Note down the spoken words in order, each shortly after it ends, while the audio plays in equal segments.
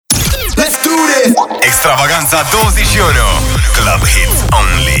Extravaganza 21 Club Hits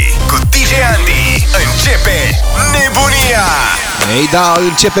Only cu DJ Andy. Începe nebunia. Ei da,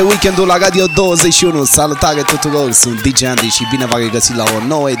 începe weekendul la Radio 21. Salutare tuturor, sunt DJ Andy și bine v-am regăsit la o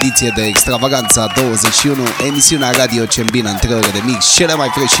nouă ediție de Extravaganza 21, emisiunea radio ce îmbină între ore de mix cele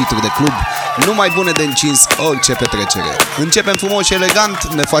mai fresh hit-uri de club, numai bune de încins orice petrecere. Începem frumos și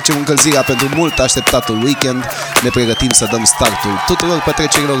elegant, ne facem încălzirea pentru mult așteptatul weekend, ne pregătim să dăm startul tuturor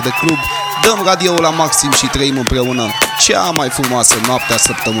petrecerilor de club, dăm radio-ul la maxim și trăim împreună cea mai frumoasă noapte a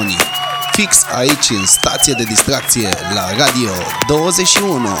săptămânii. Fix aici, în stație de distracție, la Radio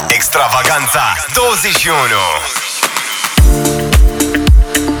 21. Extravaganza 21.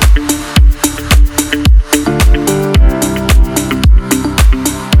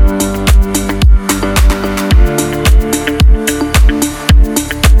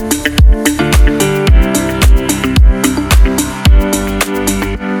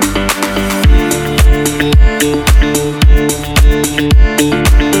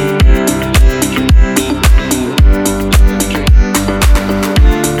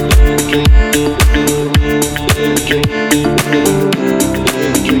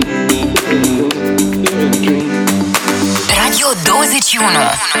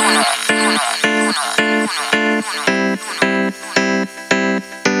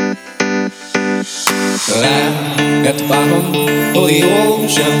 At the bottom of the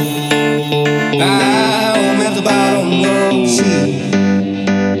ocean, I'm at the bottom of the sea,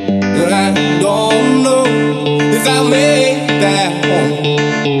 but I don't know if I'll make that home.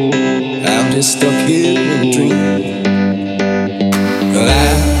 I'm just stuck here in a dream.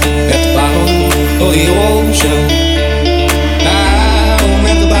 I'm at the bottom of the ocean, I'm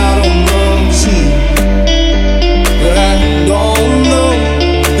at the bottom of the sea, but I don't know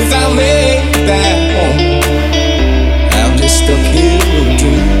if I'll make that home. Stuck here in a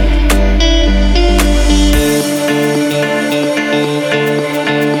dream.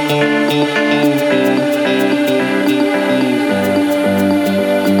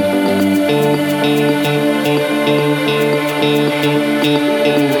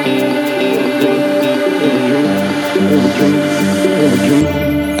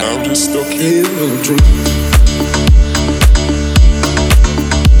 I'm just stuck here in a dream.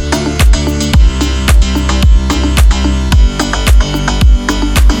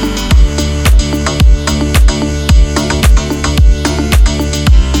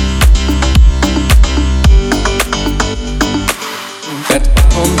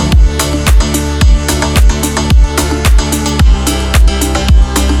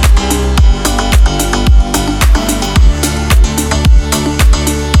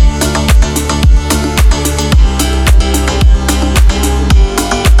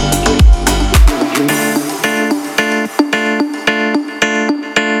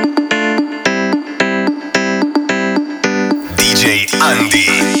 Andy.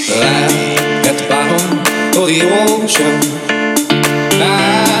 I'm at the bottom of the ocean,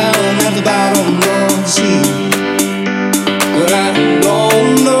 I'm at the bottom of the sea, but I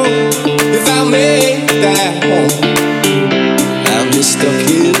don't know if I'll make that home. I'm just stuck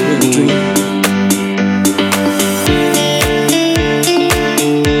here in a dream.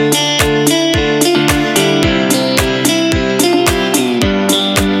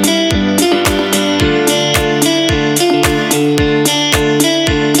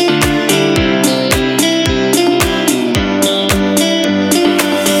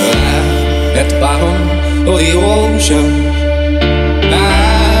 At the bottom of the ocean,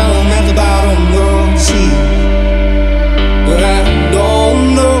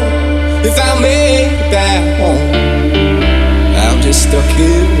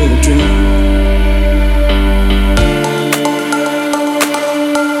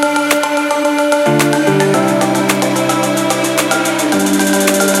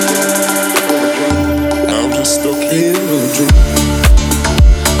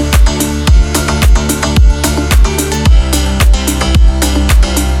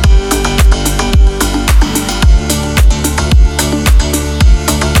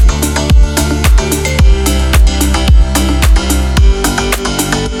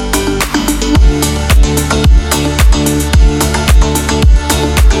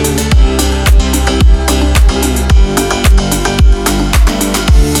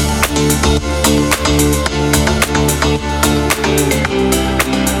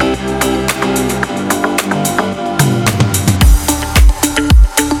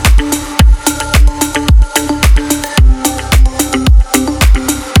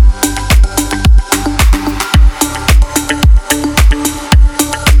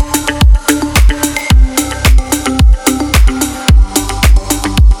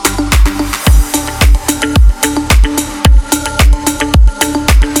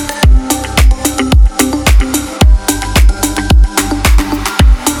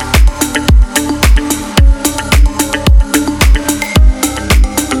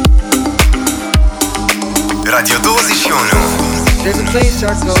 There's a place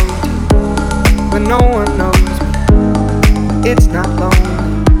I go to when no one knows me. It's not lonely,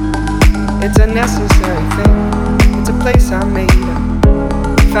 it's a necessary thing. It's a place I made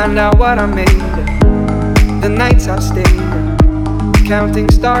up, found out what I made up. The nights I've stayed up, counting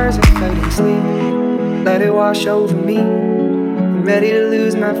stars and fading sleep. Let it wash over me, I'm ready to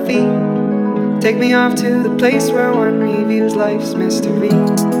lose my feet. Take me off to the place where one reviews life's mystery.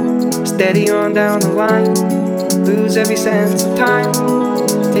 Steady on down the line, lose every sense of time.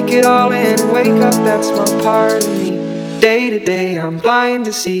 Take it all in and wake up that small part of me. Day to day I'm blind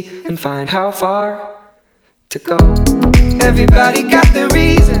to see and find how far to go. Everybody got their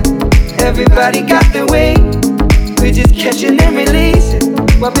reason, everybody got their way. We're just catching and releasing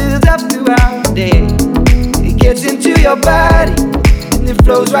what builds up throughout the day. It gets into your body and it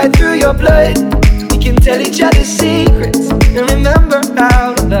flows right through your blood. We can tell each other secrets and remember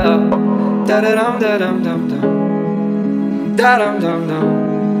how to love. Da-da-dum, da-dum, dum, dum. Da-dum, dum,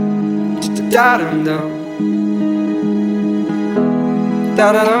 dum. Just a da-dum-dum.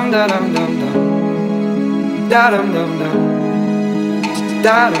 Da-da-dum, da-dum, dum, dum. Da-dum, dum, dum. Just a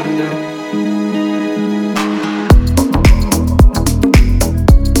da-dum-dum.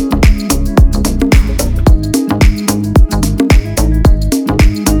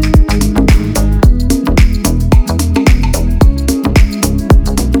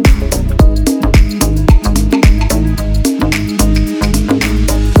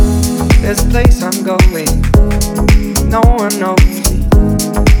 There's a place I'm going, no one knows me.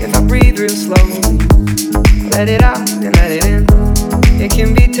 If I breathe real slowly, let it out and let it in. It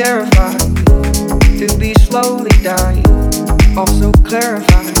can be terrifying to be slowly dying, also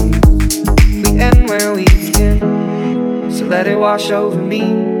clarifying. We end where we begin, so let it wash over me.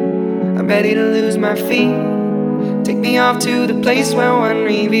 I'm ready to lose my feet. Take me off to the place where one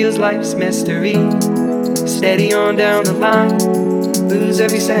reveals life's mystery. Steady on down the line, lose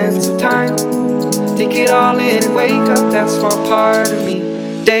every sense of time. Take it all in and wake up that small part of me.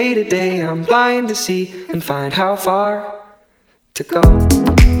 Day to day I'm blind to see and find how far to go.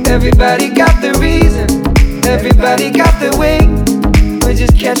 Everybody got their reason, everybody got their way. We're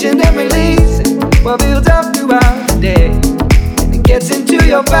just catching and releasing what builds up throughout the day. And it gets into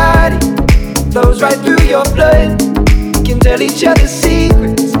your body, flows right through your blood. We can tell each other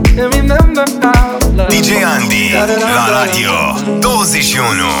secrets and remember how to love. DJ Andy, la radio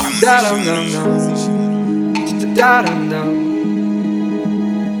 21. Da-dum-dum.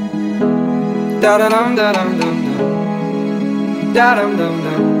 Da-dum-dum-dum-dum.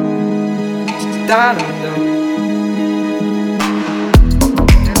 Da-dum-dum-dum. Da-dum-dum.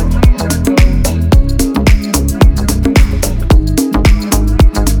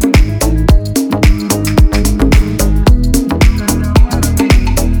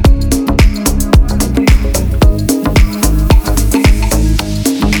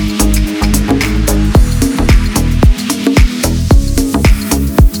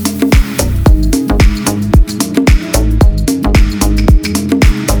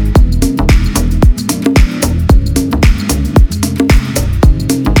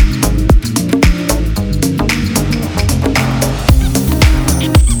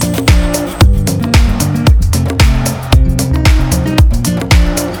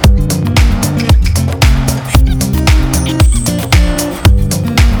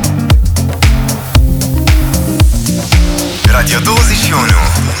 Radio 21.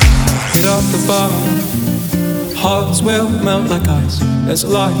 Get off the bar, hearts will melt like ice as the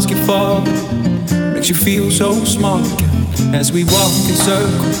lights keep falling. Makes you feel so small again as we walk in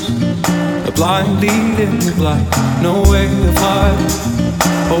circles, a blind lead in the blind, no way of hiding.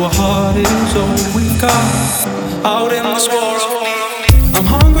 Oh, our heart is all we've got out in this war of need. I'm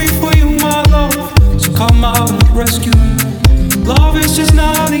hungry for you, my love, so come out and rescue me. Love is just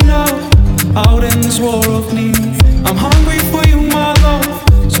not enough out in this war of need. I'm hungry for you, my love,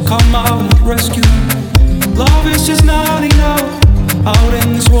 so come out and rescue me. Love is just not enough out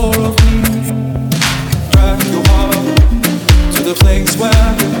in this war of need. Drag your heart to the place where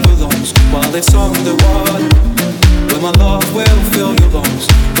it belongs while it's underwater, where my love will fill your lungs.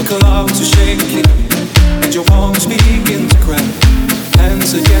 The clouds are shaking and your palms begin to crack.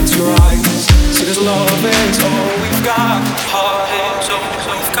 Hands against your eyes, see this love is all we've got. Heart is all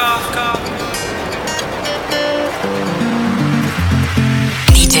we've got.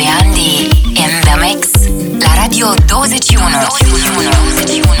 DJ Andy in the mix. La radio 21.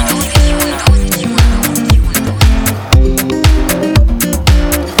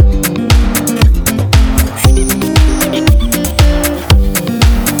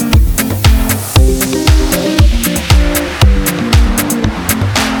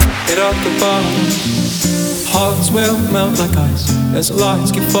 Hearts will melt like ice as the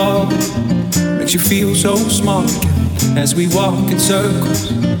lights keep falling. Makes you feel so small again as we walk in circles.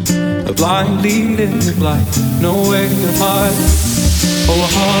 A blind lead in the blind, no way of hiding. Oh,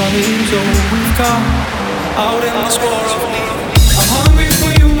 our heart is all we've got out in this war of need. I'm hungry for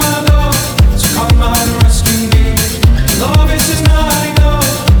you, my love, so come out and rescue me. Love is just not enough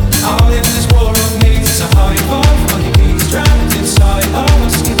out in this war of needs. It's a high bar, funny beats trapped inside our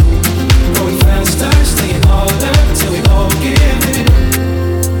skin. Going faster, staying harder till we all give in.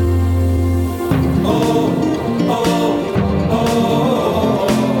 Oh, oh, oh,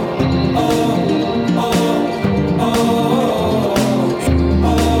 oh, oh, oh, oh,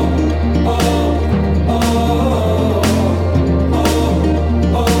 oh,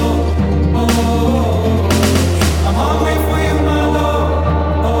 oh. I'm hungry for you, my love.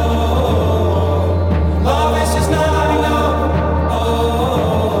 Oh, love is just not enough. Oh,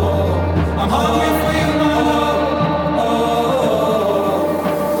 I'm hungry for you, my love. Oh,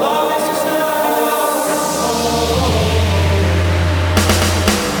 love is just not enough.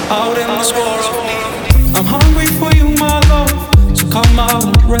 Out in this war of need, I'm hungry for you, my love. So come out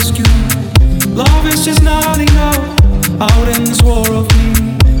and rescue me. Love is just not enough. Out in this war of need,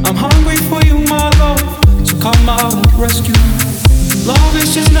 I'm hungry for you, my love. So come out and rescue me. Love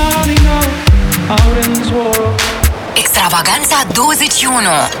is just not enough. Out in this war of Extravaganza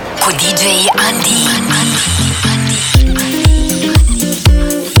 21 cu DJ ANDI.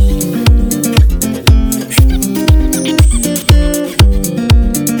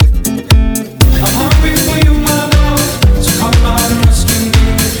 I'm hungry for you, my love. So come out and rescue me.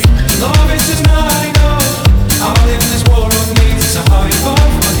 Love is just not enough. Out in this war of needs, it's a high bar,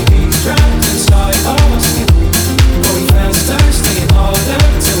 funny beats trapped inside our skin. Going faster, staying harder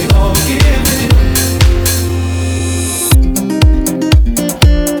till we all give in.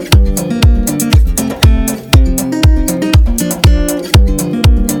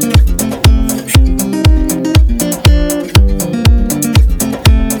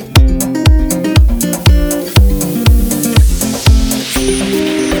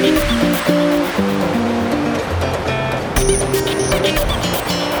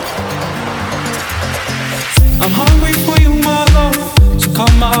 I'm hungry for you, my love, so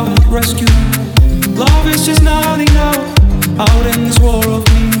come out and rescue me. Love is just not enough, out in this war of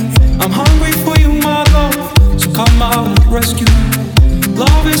need. I'm hungry for you, my love, so come out and rescue me.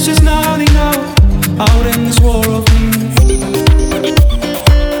 Love is just not enough, out in this war of need.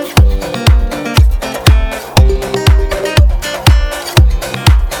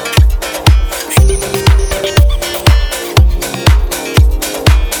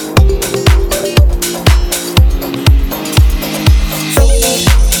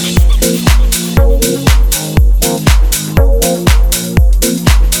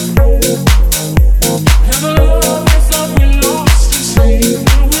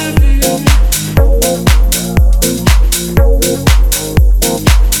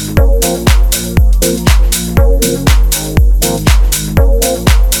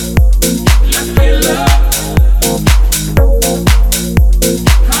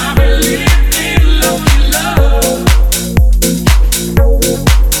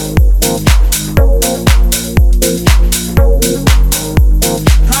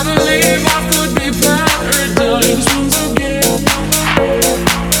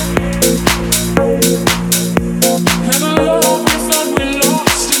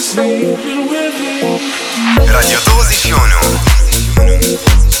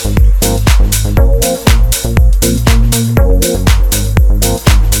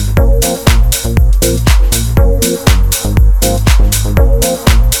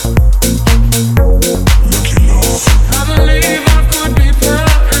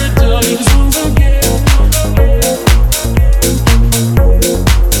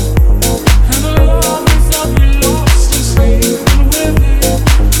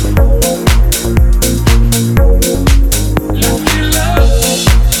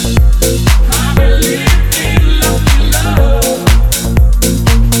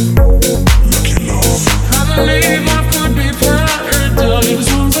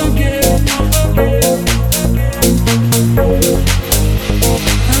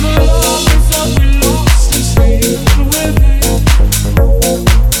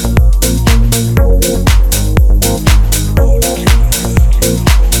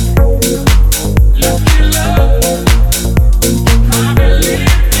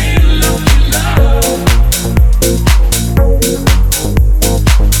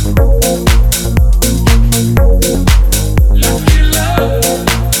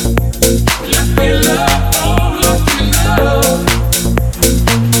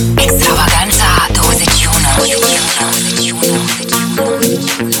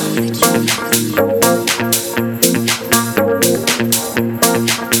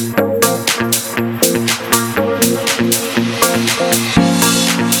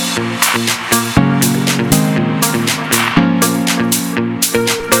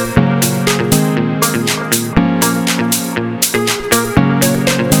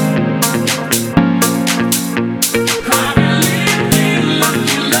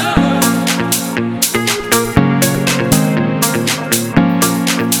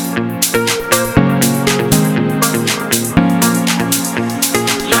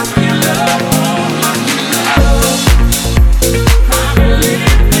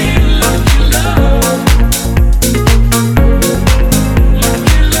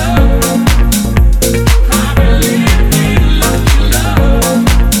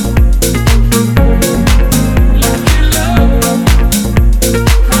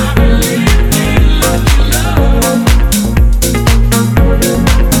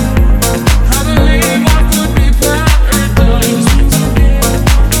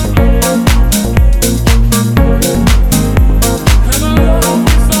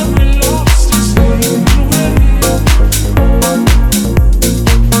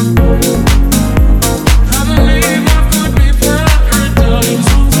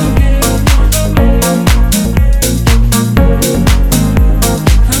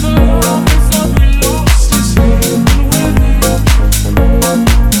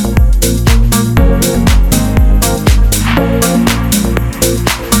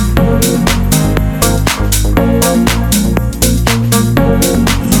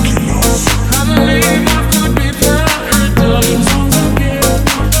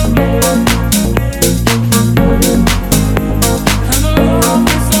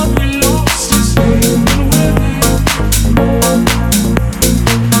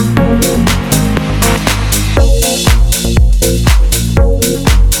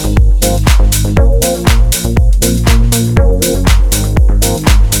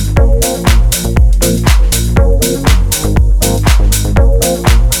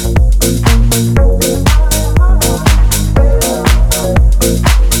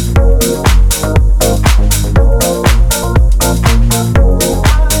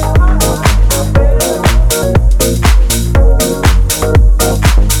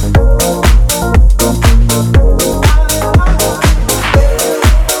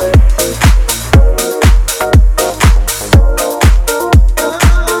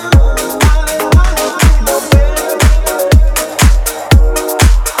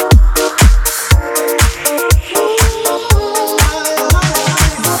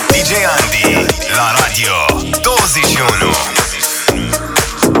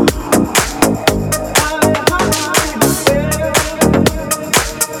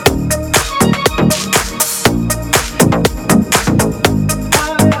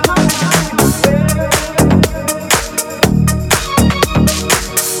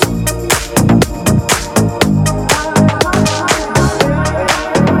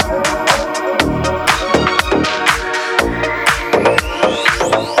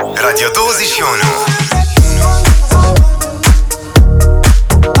 261.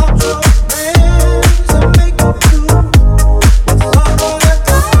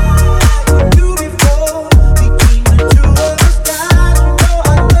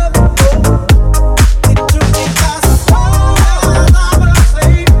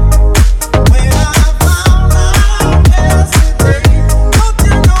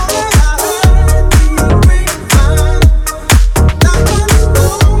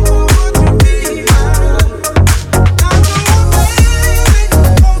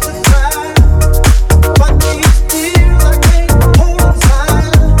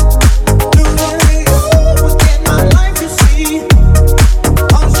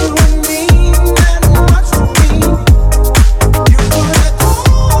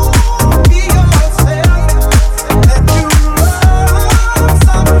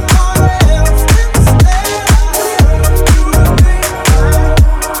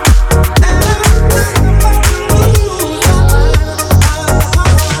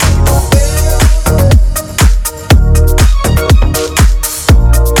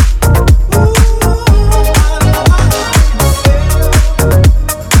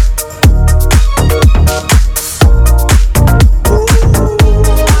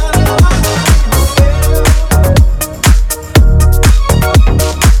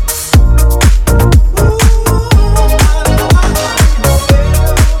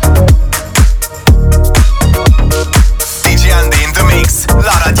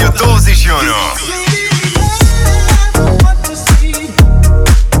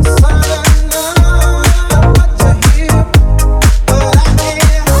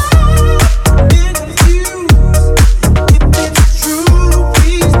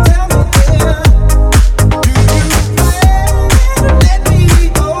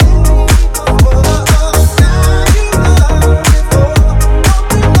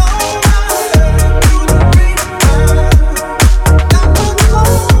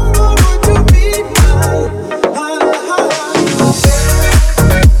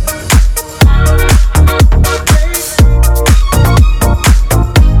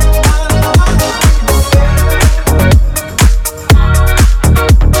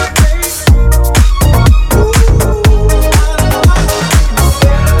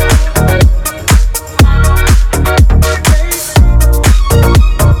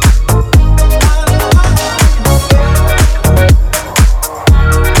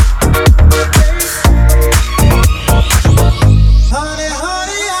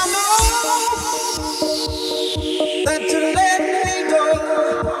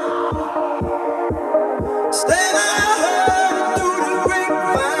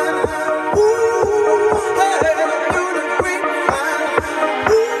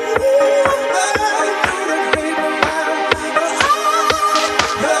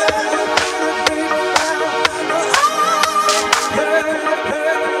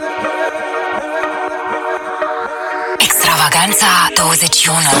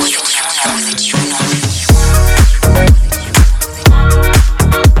 Extravaganza21.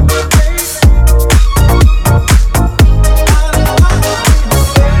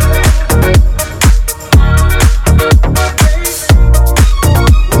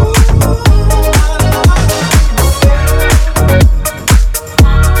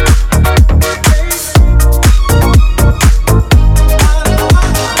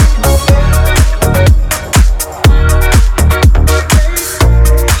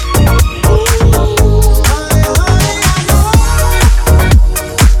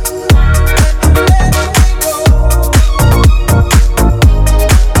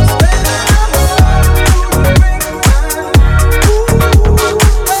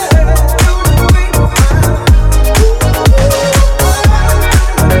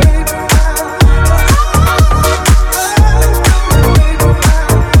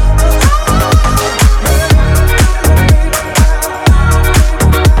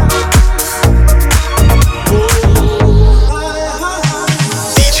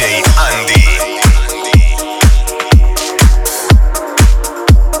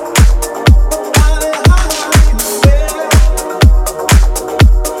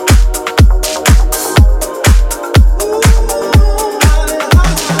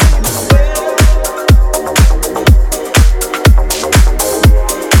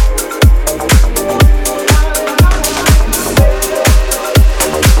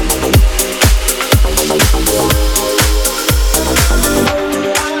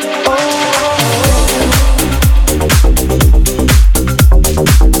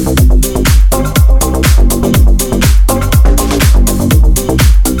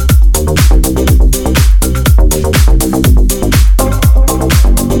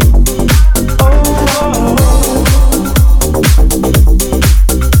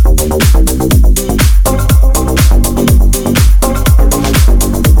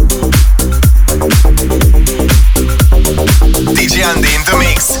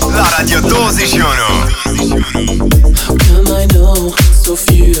 21. How come I know so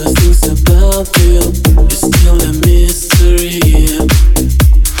few things about you? It's still a mystery.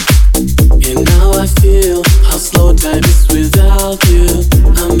 And now I feel how slow time is without you.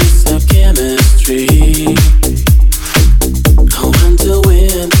 I miss our chemistry. I wonder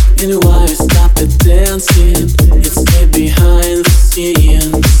when and why we stopped at dancing. It stayed behind the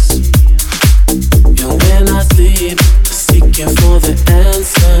scenes. And when I sleep, seeking for the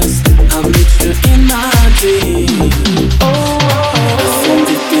answers, I meet you in my dreams. I found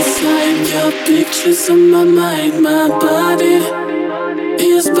it beside your pictures on my mind. My body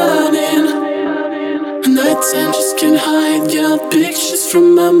is burning. Nighttime just can't hide your pictures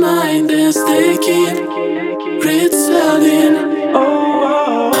from my mind as they keep returning.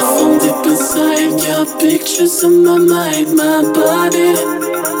 I found it beside your pictures on my mind. My body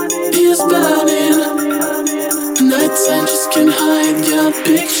is burning. Nighttime just can't hide your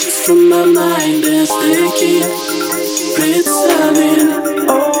pictures from my mind as they keep returning.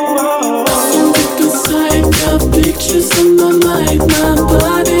 I found it beside your pictures on my mind. My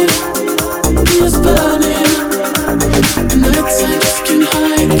body is burning. Nighttime just can't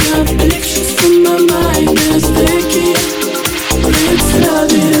hide your pictures from my mind as they keep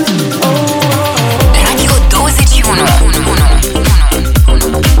returning. Radio 21.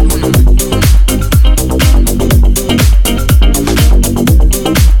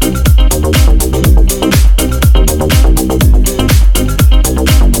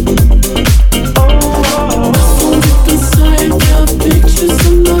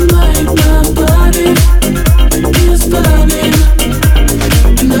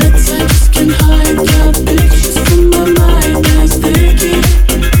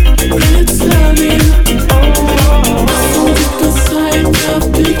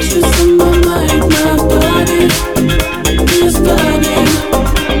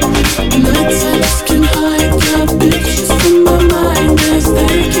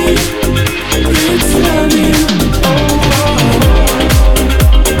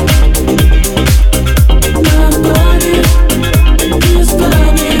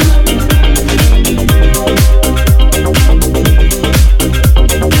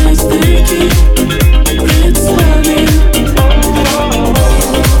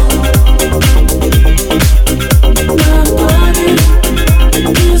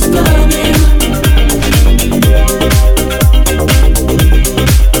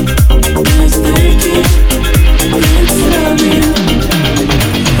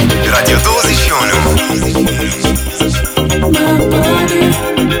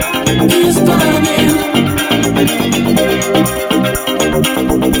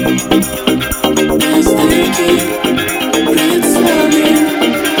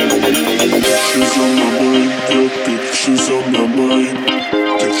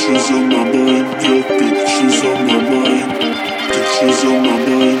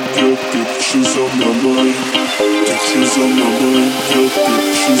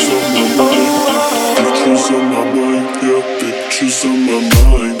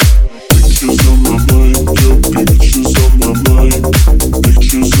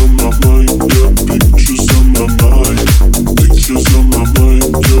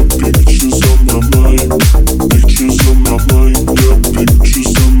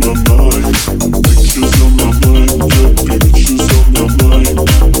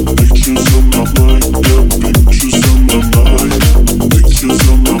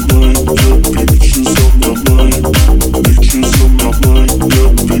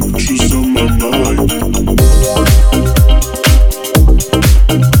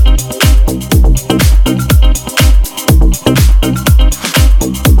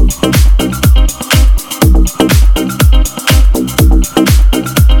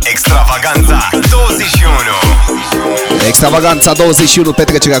 Extravaganța 21,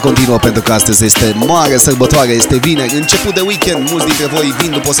 petrecerea continuă pentru că astăzi este mare sărbătoare, este vineri, început de weekend. Mulți dintre voi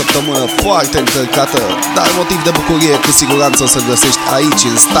vin după o săptămână foarte încărcată, dar motiv de bucurie cu siguranță o să-l găsești aici,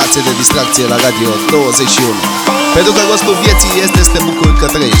 în stație de distracție la Radio 21. Pentru că rostul vieții este să te bucuri că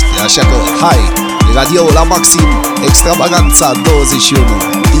trăiești, așa că hai, radio la maxim, Extravaganța 21,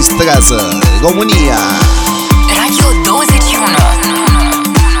 distrează România. Radio 21.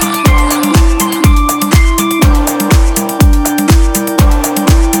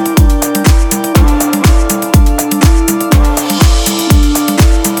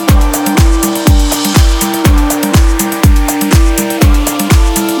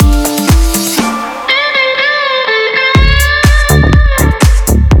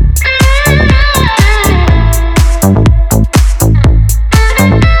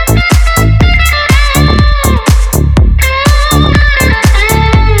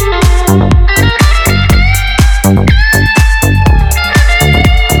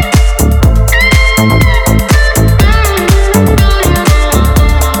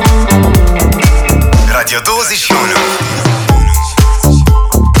 21.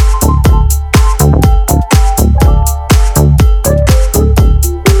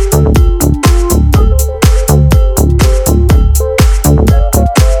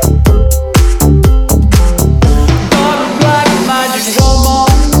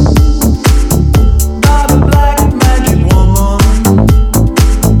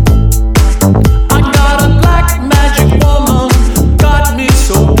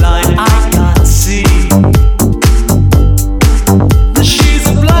 Blind, I can't see.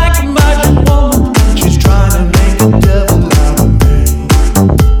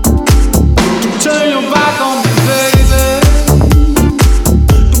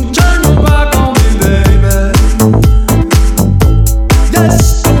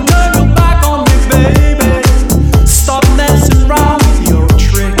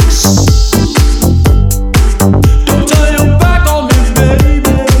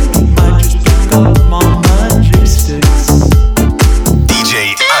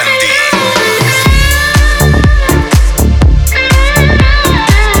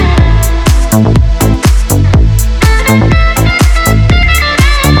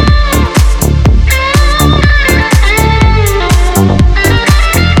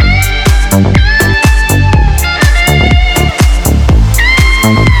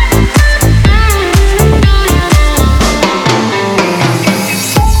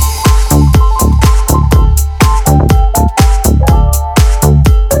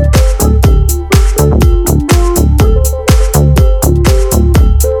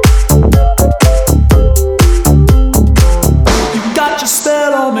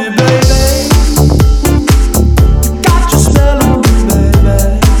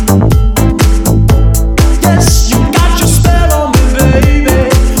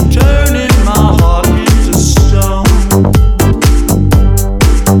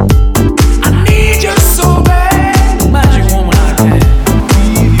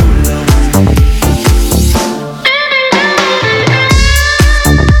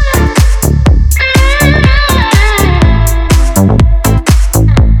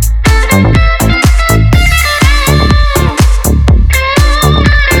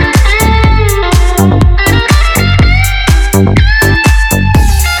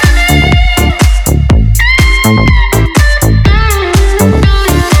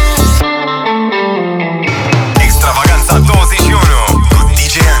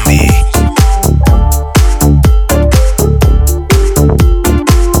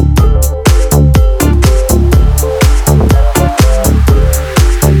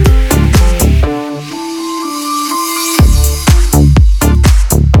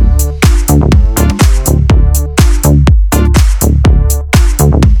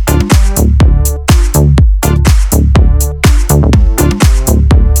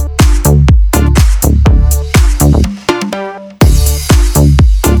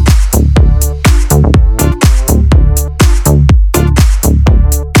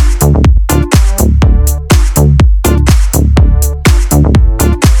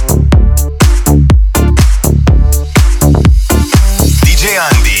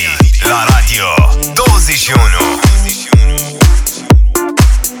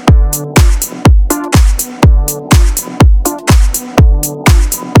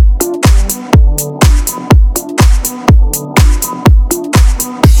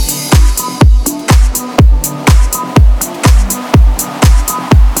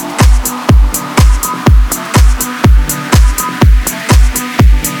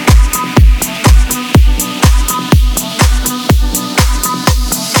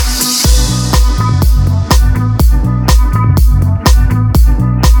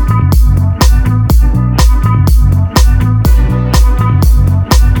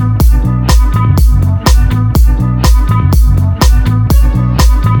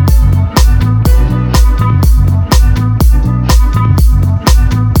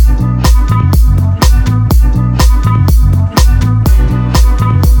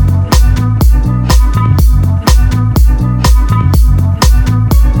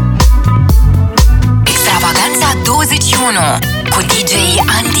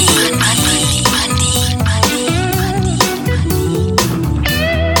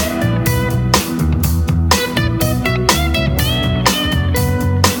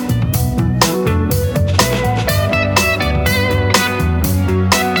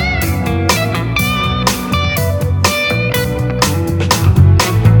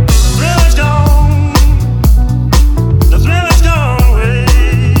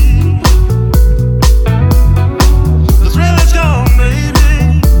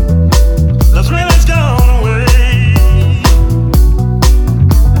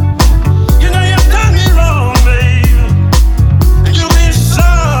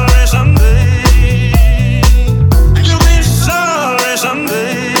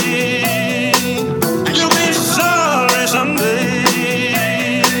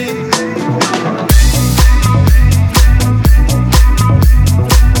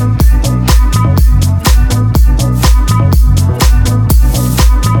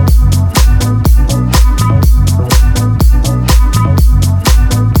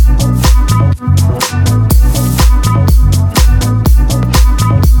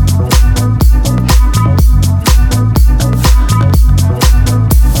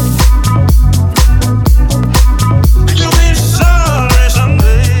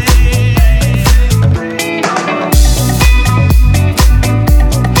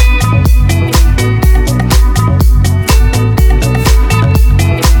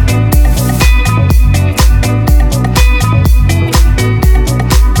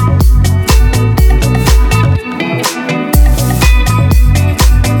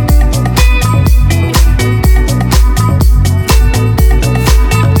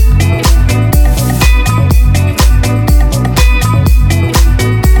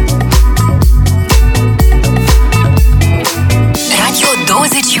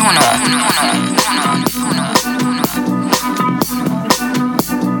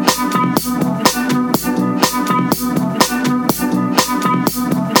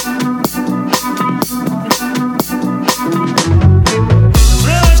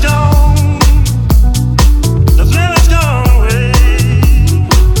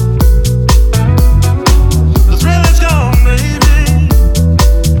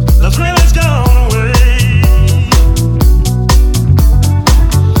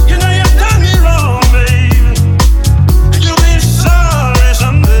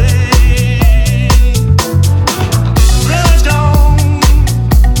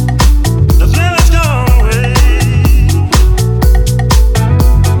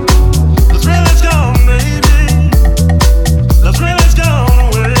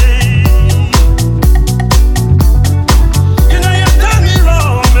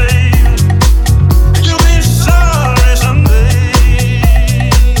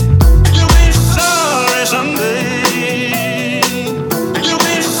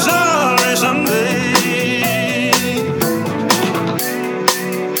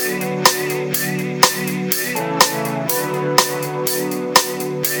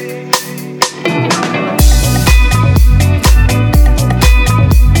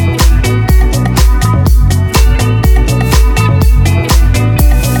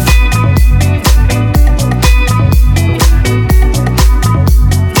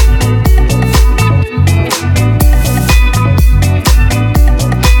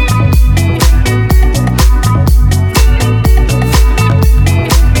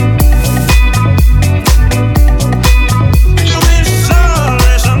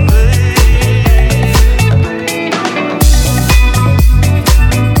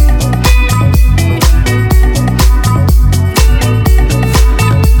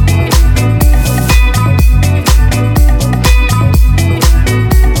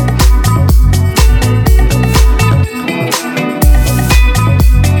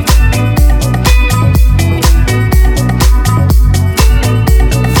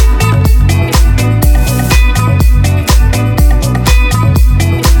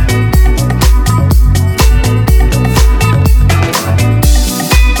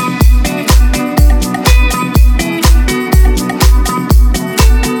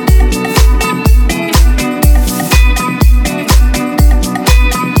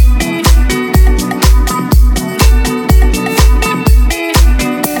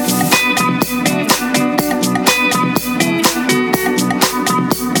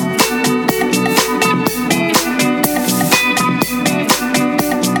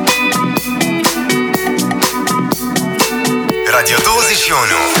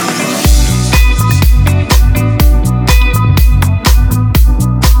 221.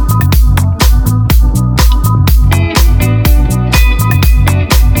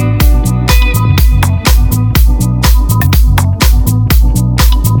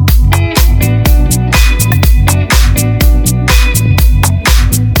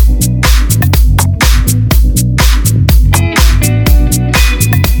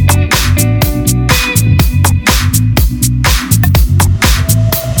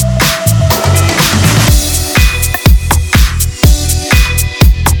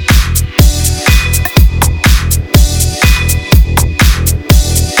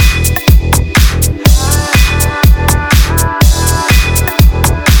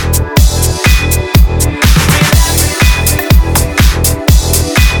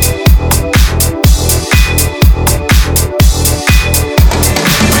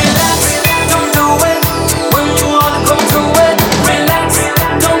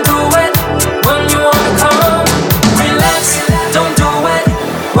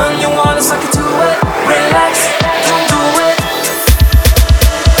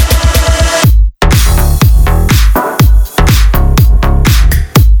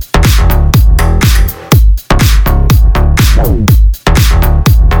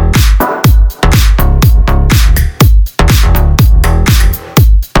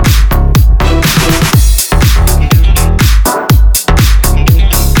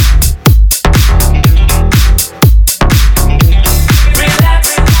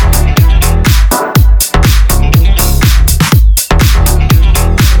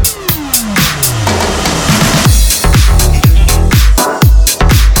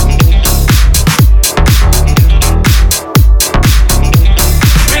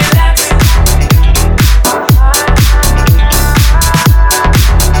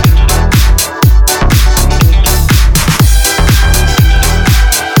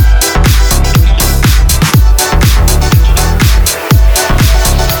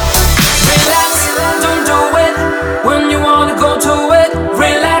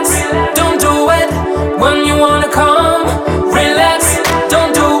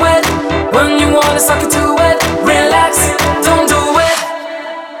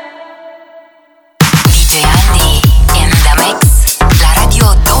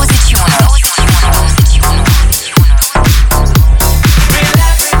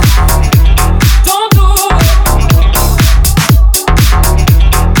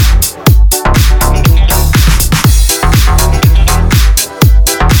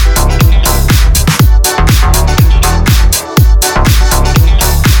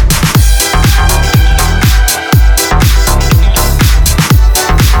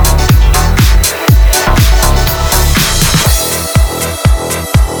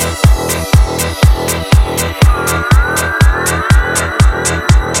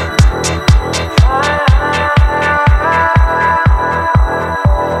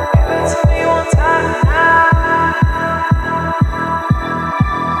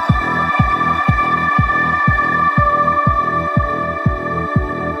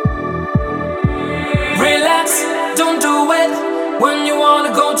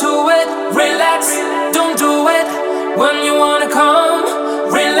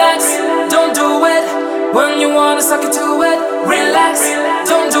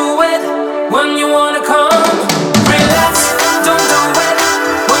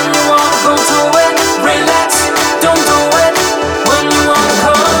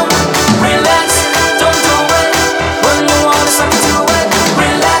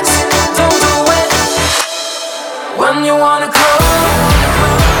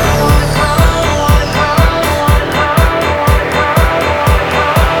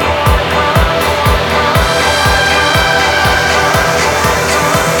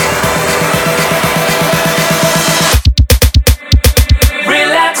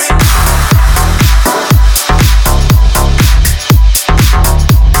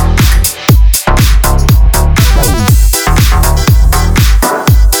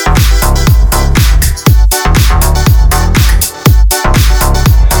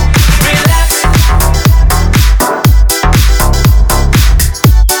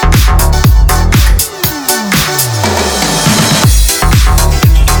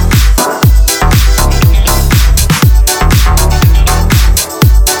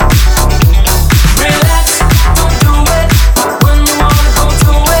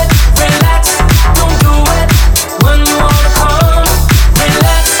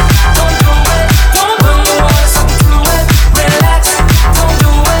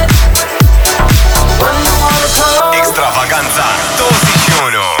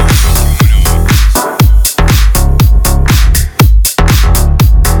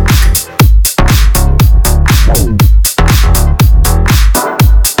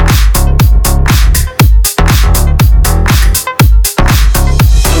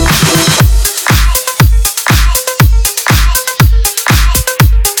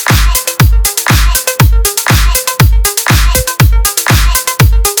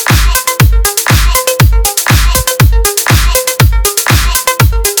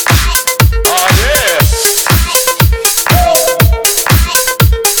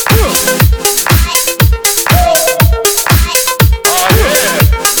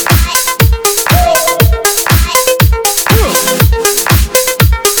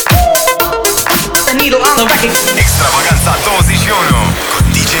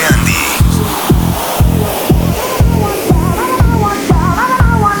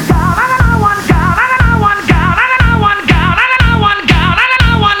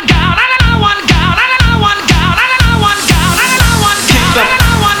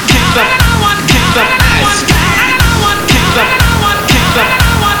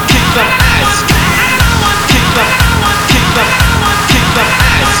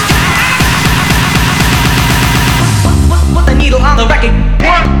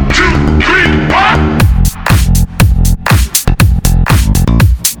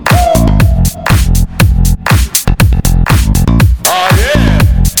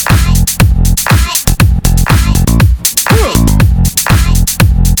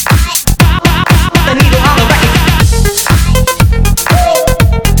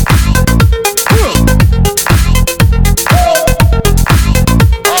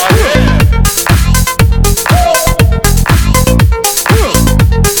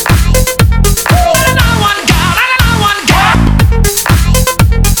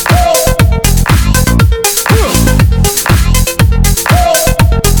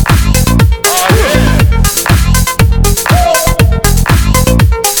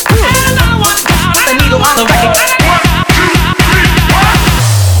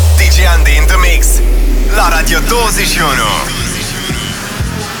 21.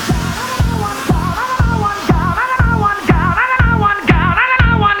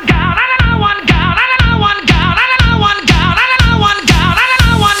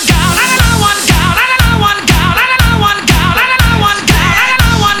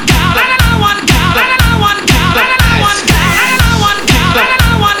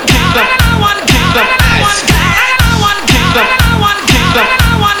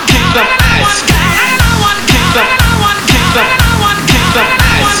 Keep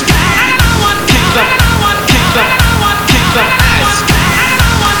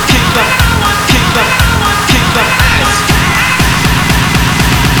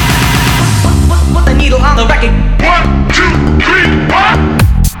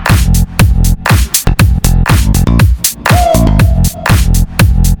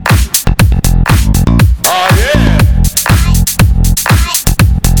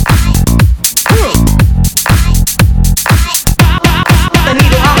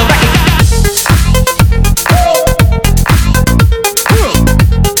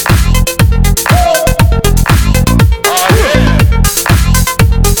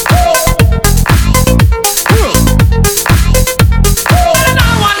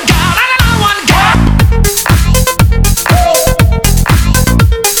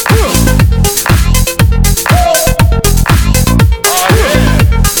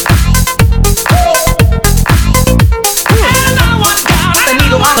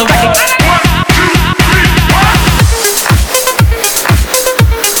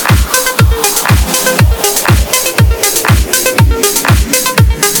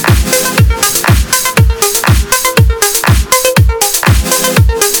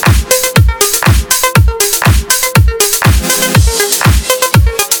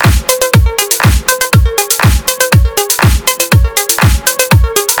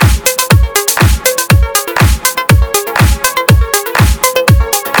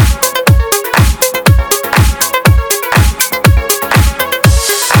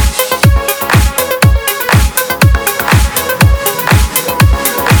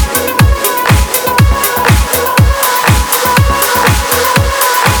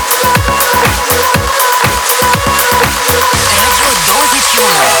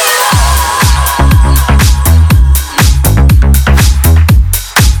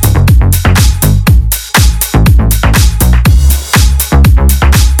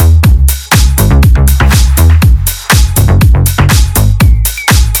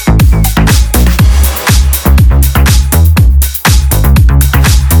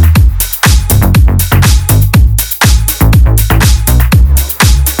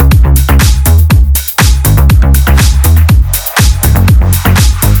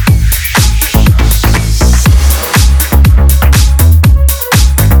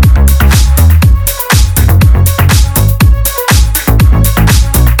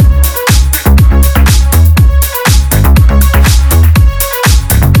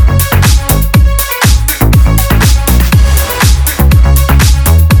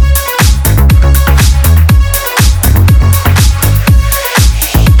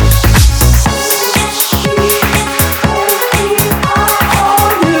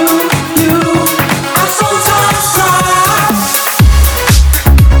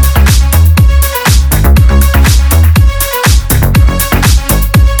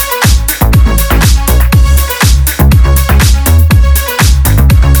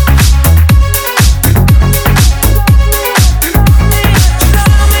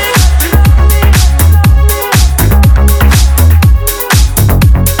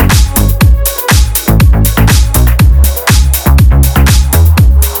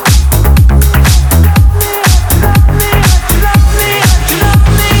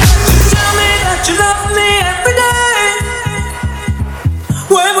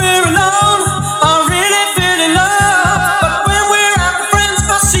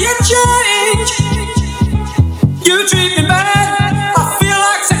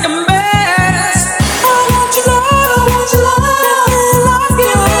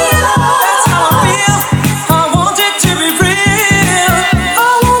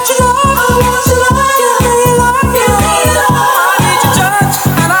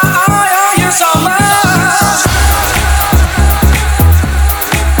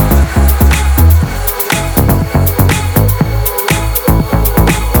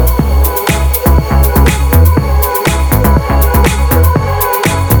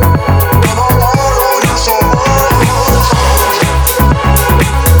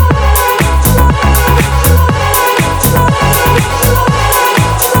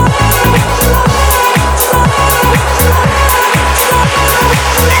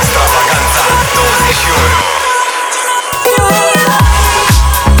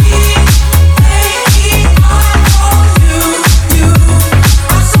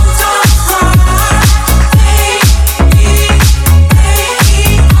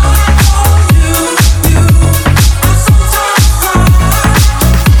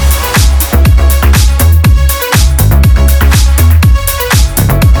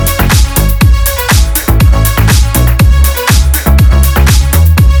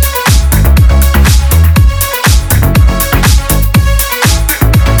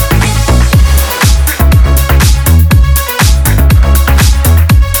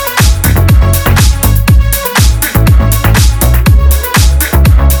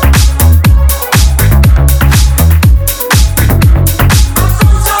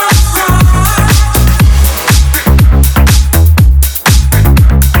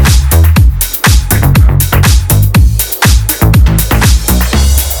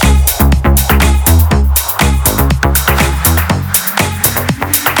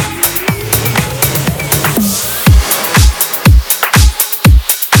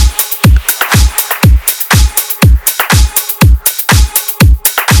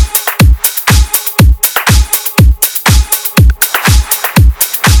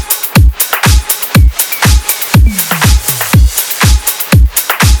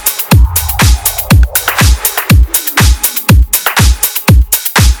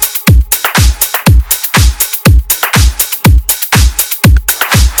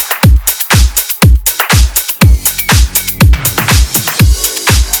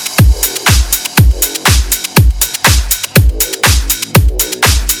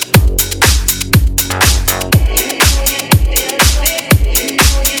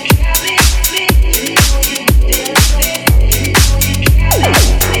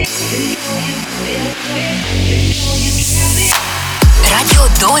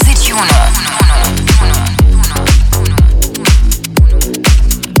 21.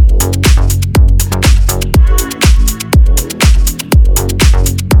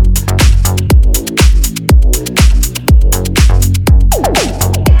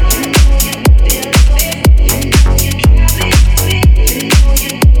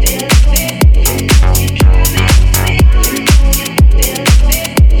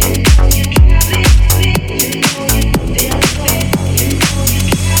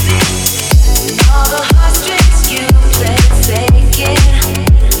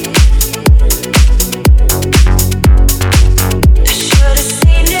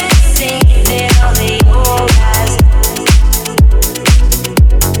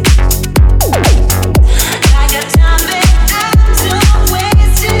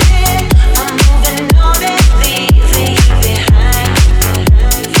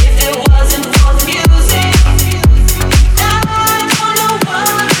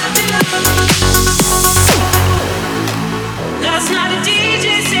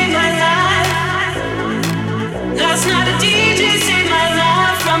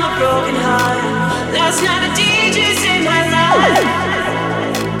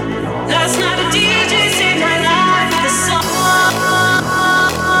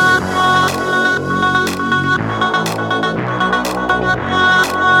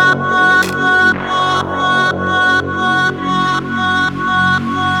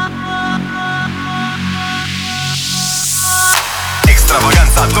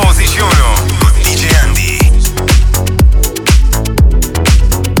 Extravaganza 21 con DJ Andy.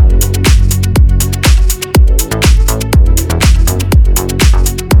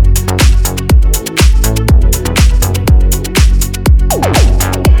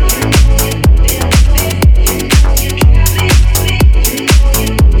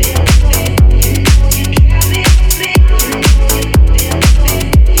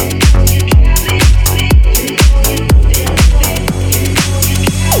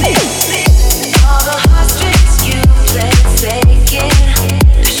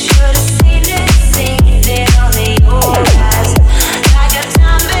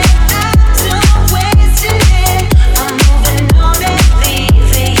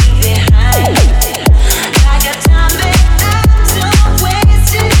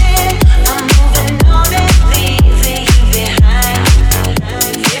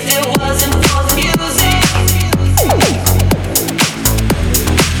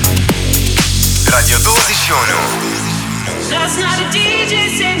 Radio 21. Last night a DJ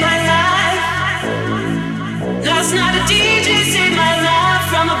saved my life. Last night a DJ saved my life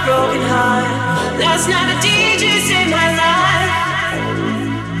from a broken heart. Last night a DJ saved my life.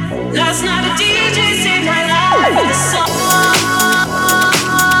 Last night a DJ saved my life with a song.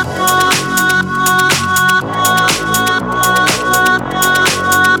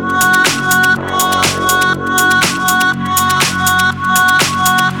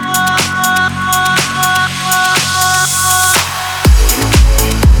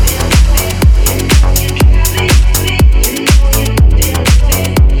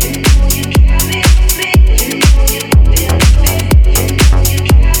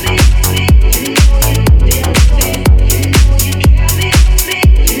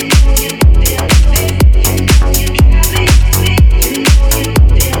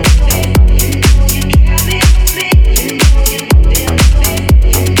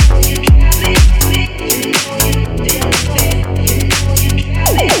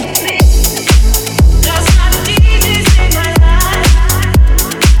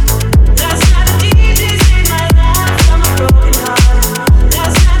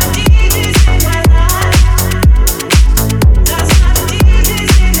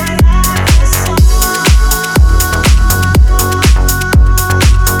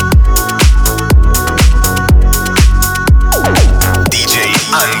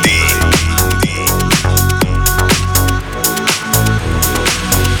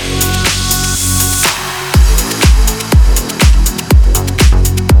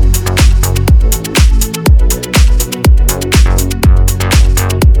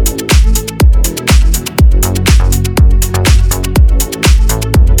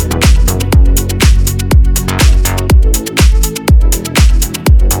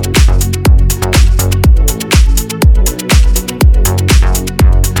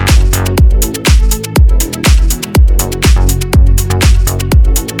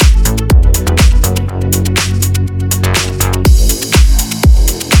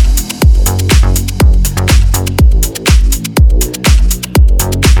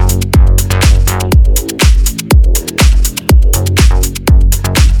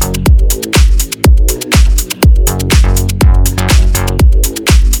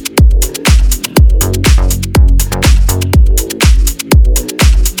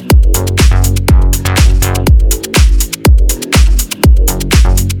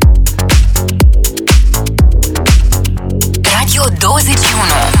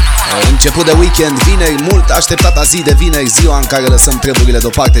 Început de weekend, vineri, mult așteptata zi de vineri, ziua în care lăsăm treburile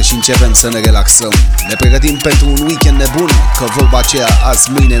deoparte și începem să ne relaxăm. Ne pregătim pentru un weekend nebun, că vorba aceea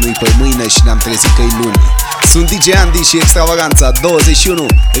azi mâine nu-i pe mâine și ne-am trezit că-i luni. Sunt DJ Andy și Extravaganza21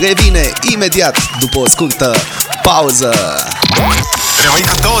 revine imediat după o scurtă pauză. Rămâi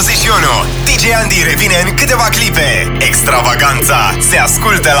cu 21. DJ Andy revine în câteva clipe. Extravaganța se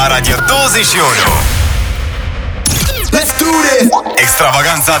ascultă la Radio 21. Let's do this!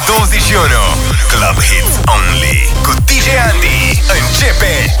 Extravaganța 21 Club Hits Only cu DJ Andy.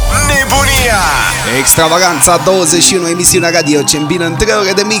 Începe nebunia. Extravaganța 21, emisiunea radio ce îmbină în 3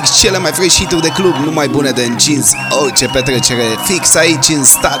 ore de mix cele mai fresh hit-uri de club, numai bune de încins orice petrecere. Fix aici, în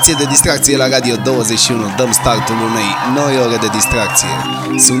stație de distracție la Radio 21, dăm startul unei noi ore de distracție.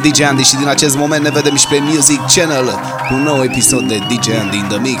 Sunt DJ Andy și din acest moment ne vedem și pe Music Channel cu un nou episod de DJ Andy in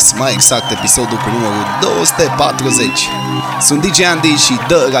the Mix, mai exact episodul cu numărul 240. Sunt DJ Andy și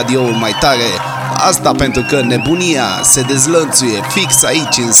dă radioul mai tare. Asta pentru că nebunia se dezlănțuie fix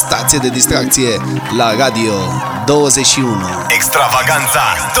aici, în stație de distracție, la Radio 21. Extravaganța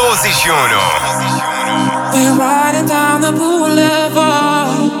 21. We're riding down the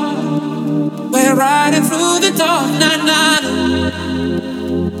boulevard. We're riding through the dark night.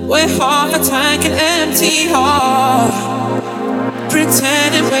 We're half a tank and empty heart.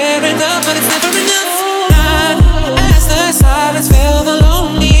 Pretending we're enough, but it's never enough. As the silence fill the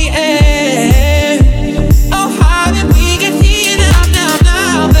lonely air. Oh, how did we get here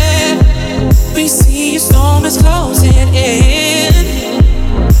now, babe? We see a storm is closing in.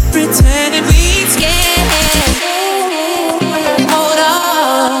 Pretending we scared. Hold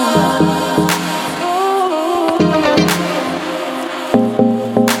on.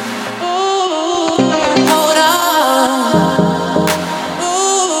 Hold on.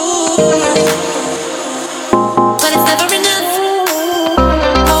 But it's never enough.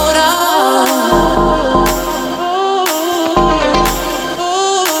 Hold on.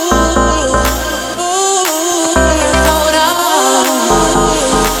 Hold on.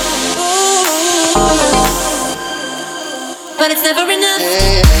 But it's never enough.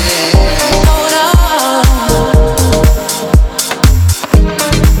 Hold on.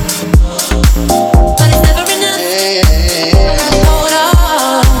 But it's never enough. Hold on.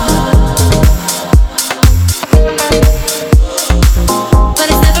 But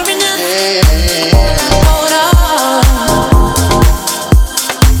it's never enough. Hold on.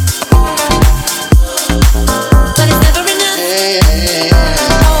 But it's never enough.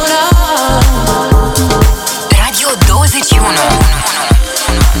 Hold on. Radio 21.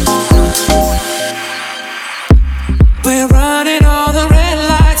 We're running all the red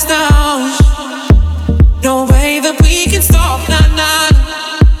lights down. No way that we can stop, nah.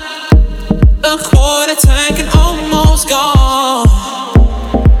 A quarter tank and almost gone.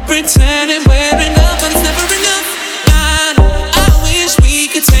 Pretending we're enough, but it's never enough. Nah, I wish we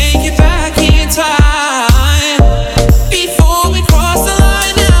could take it back in time. Before we cross the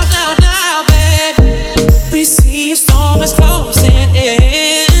line, now, babe. We see a storm is closing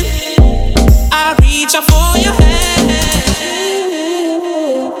in. I reach out for your hand.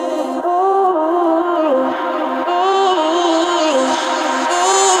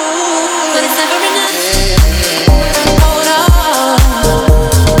 But it's never enough. Hold on.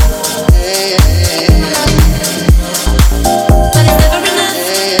 But it's never enough.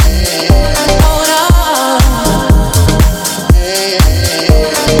 Hold on.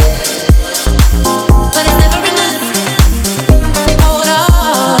 But it's never enough. Hold on.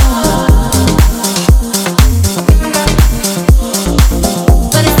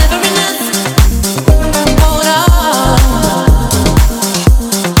 But it's never enough. Hold on.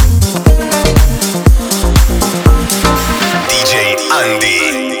 DJ Andy.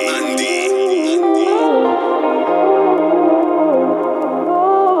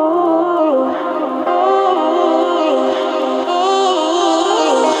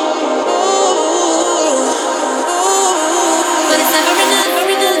 But it's never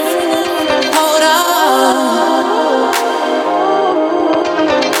enough. Hold on.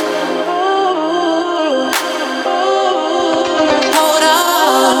 Hold on.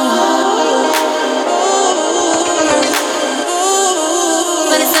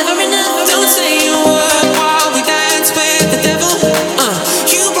 But it's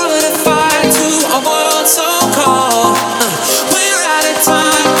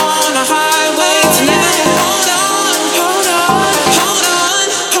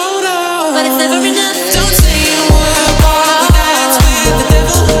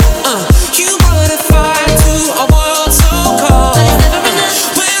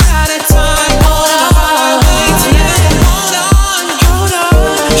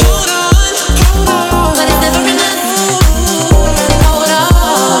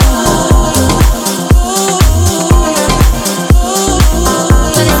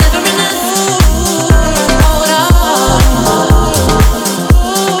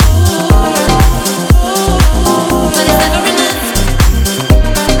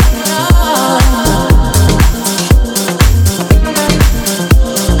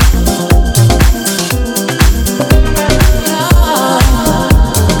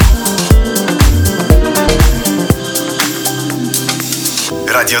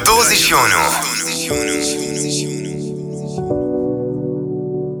Radio 21.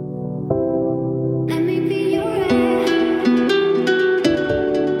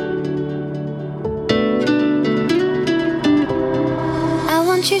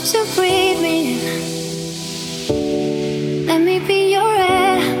 You to breathe me in. Let me be your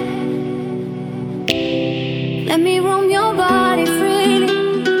air. Let me roam your body freely.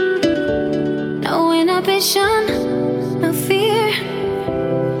 No inhibition, no fear.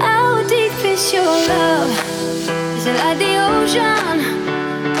 How deep is your love? Is it like the ocean?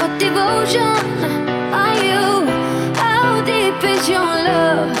 What devotion are you? How deep is your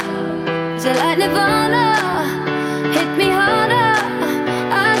love? Is it like Nirvana? Hit me harder.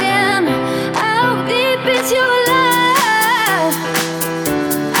 Is your love?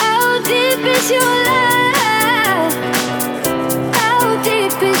 How deep is your love? How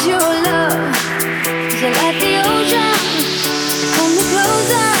deep is your love? Is it like the ocean? Pull me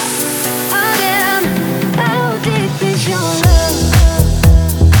closer again. How deep is your love?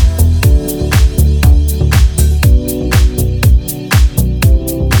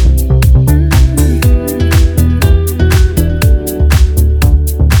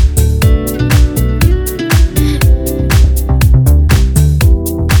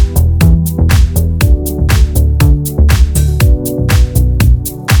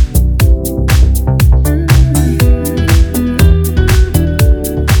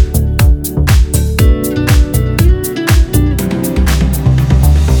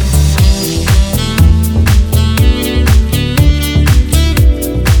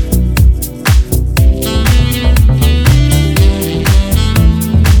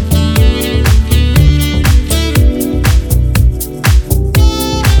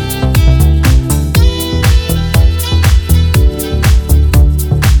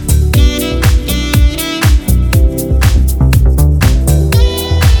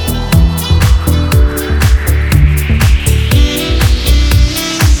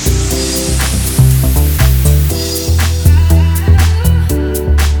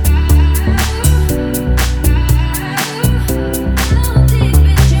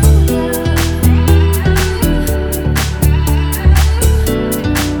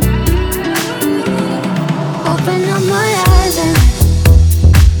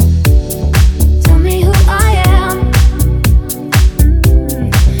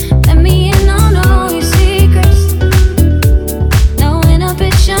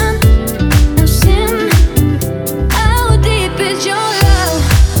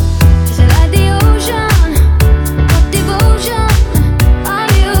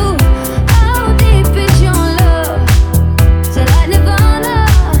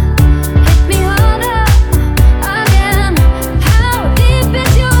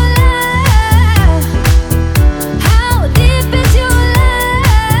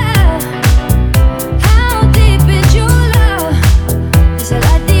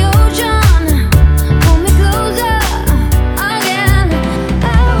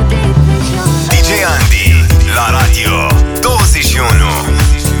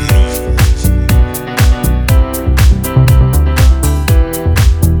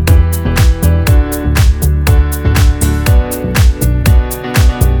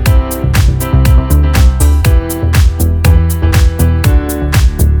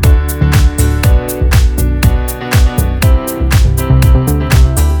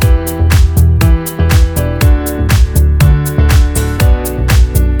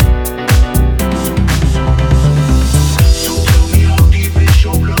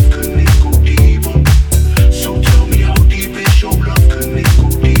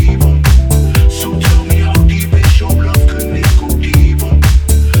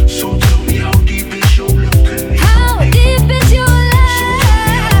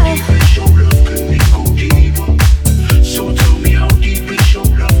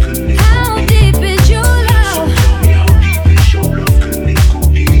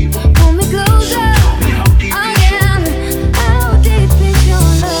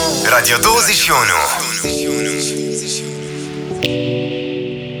 Radio 21.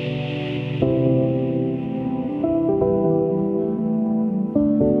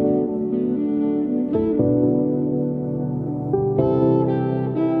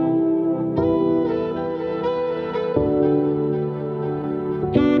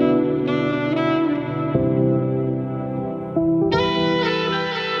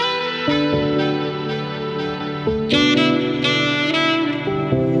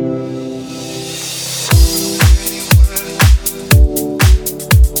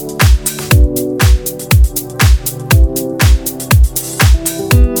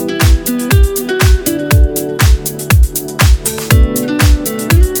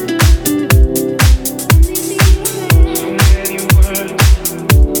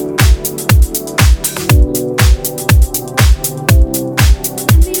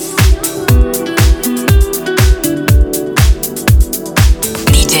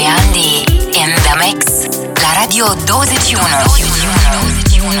 21.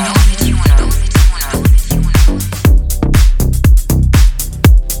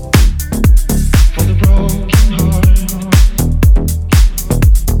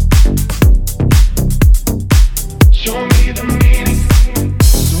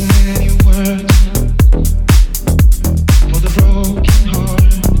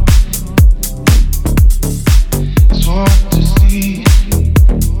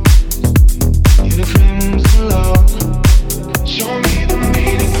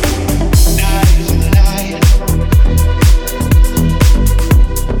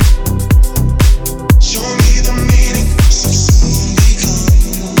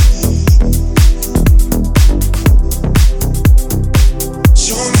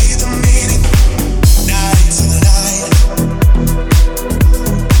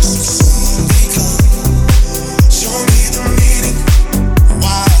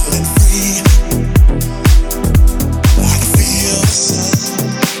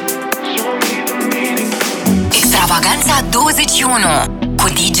 Extravaganza 21 cu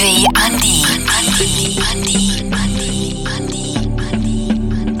DJ ANDI.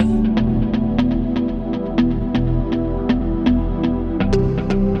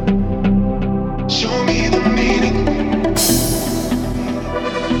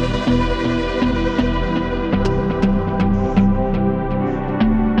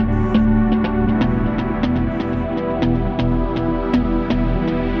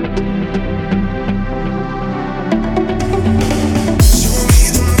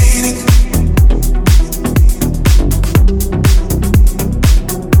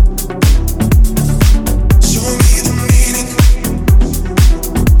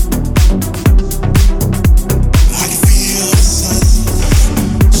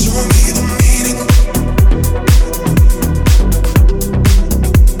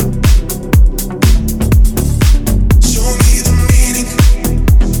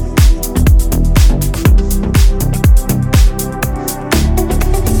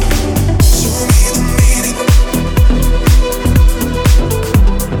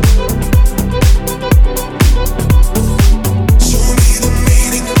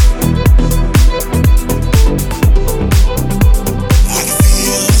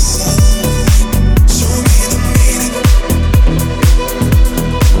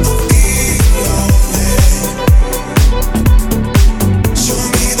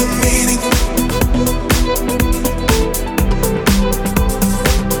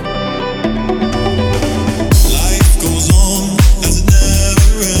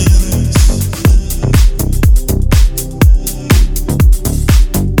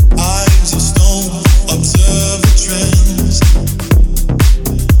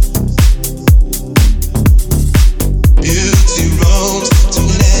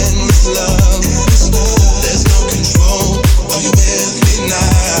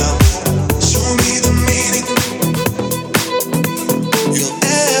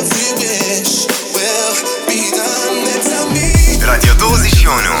 Radio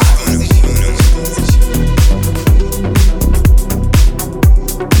 21.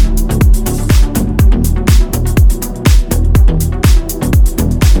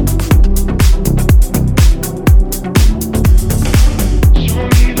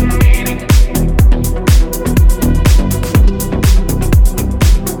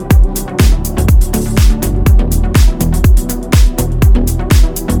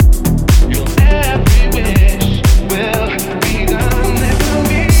 Every wish will be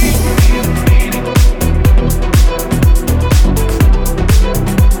done.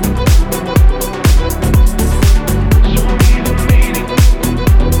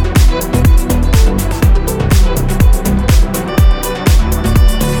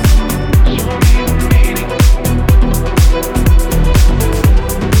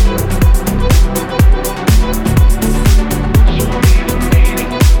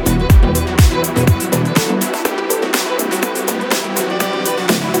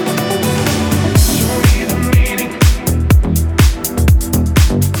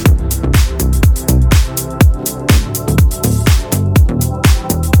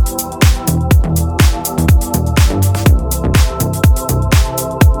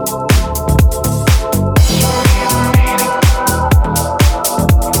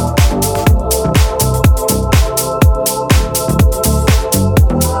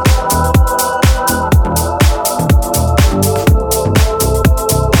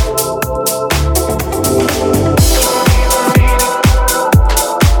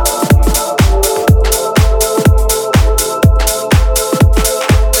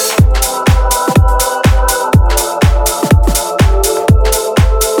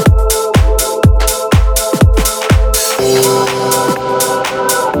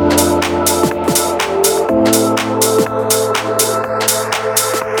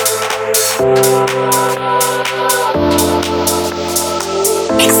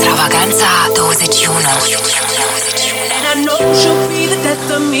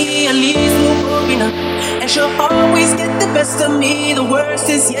 me, at least we'll both be numb. And she'll always get the best of me, the worst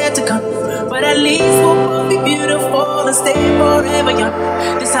is yet to come. But at least we'll both be beautiful and stay forever young.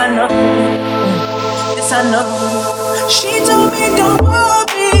 This I know, this I know. She told me don't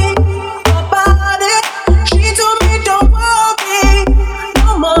worry about it. She told me don't worry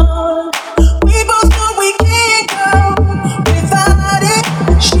no more. We both know we can't go without it.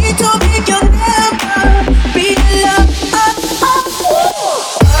 She told me you'll never be alone.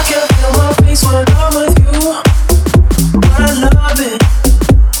 I can feel my face when I'm with you. I love it,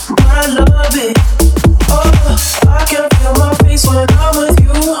 I love it. Oh, I can feel my face when I'm with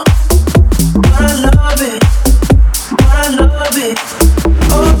you. I love it, I love it.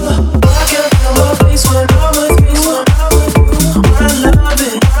 Oh, I can feel my face when I'm with you. I love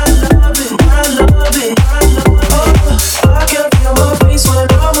it, I love it, I love it. Oh, I can feel my face when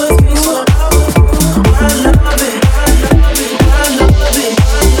I'm with you. I love it, I love it.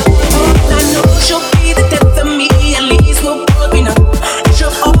 I know she'll be the depth of me, at least we'll both be numb. And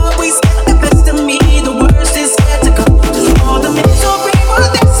she'll always get the best of me, the worst is yet to come. All the misery for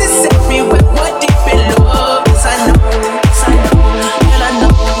this is everywhere. What deep in love is I know, and I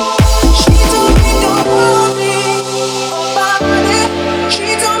know. She told me don't worry about it. She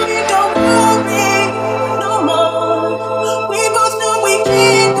told me don't worry no more. We both know we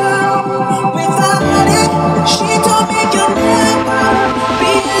can't go without it. She told me you'll never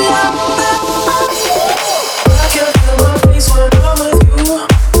be alone. I can feel my face when I'm with you.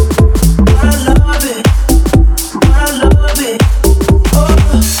 I love it, I love it. Oh,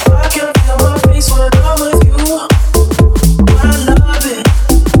 I can feel my face when I'm with you. I love it,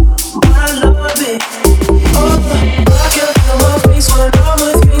 I love it. Oh, I can feel my face when I'm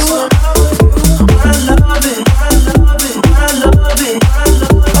with you. I love it, I love it, I love it.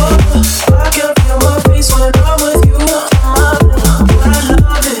 Oh, I can feel my face when I'm with you. I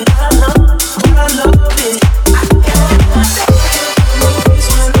love it, I love it. I can feel my face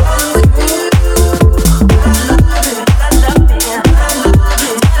when I'm with you. I love it, I love it, I love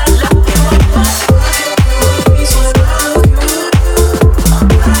it. I can feel my face when I'm with you.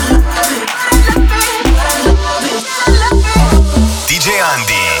 DJ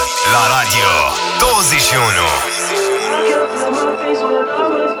Andy, la radio 21.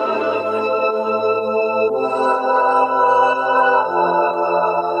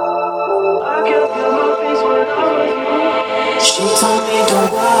 She told me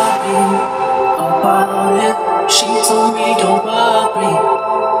don't worry about it. She told me don't worry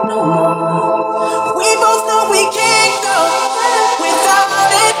no more. We both know we can't go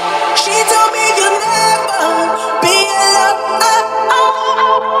without it. She told me you'll never be alone.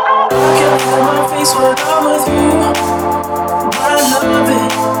 I can feel my face when I'm with you. I love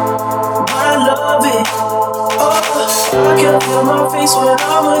it, I love it. Oh, I can feel my face when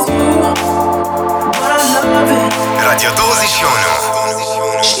I'm with you. I love it. Radio 21.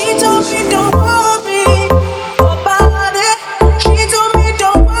 She told me don't worry about it. She told me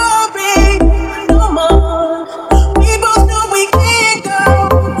don't worry no more. We both know we can't go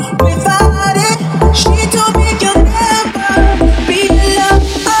without it. She told me you'll never be alone.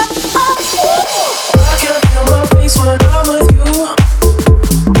 I can feel my face when I'm with you.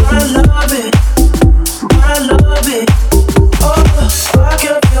 I love it, I love it. Oh, I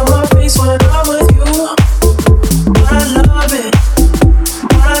can feel my face when I'm with you. I love it,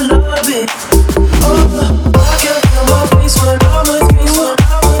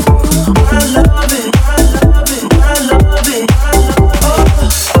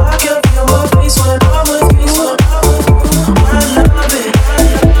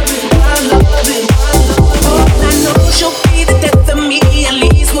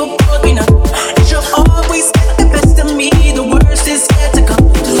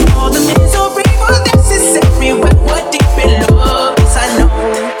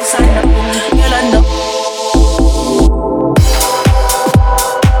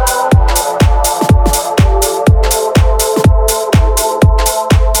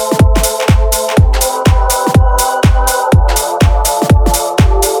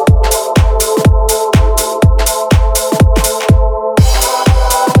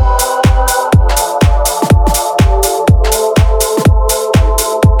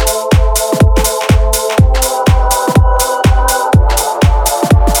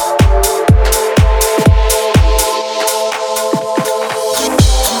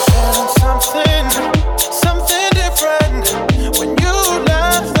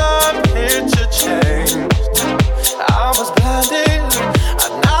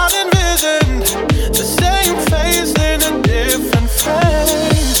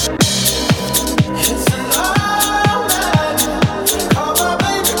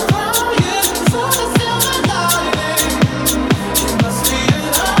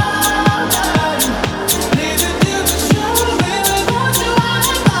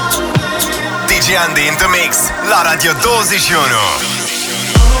 Andy in the Mix la Radio 21.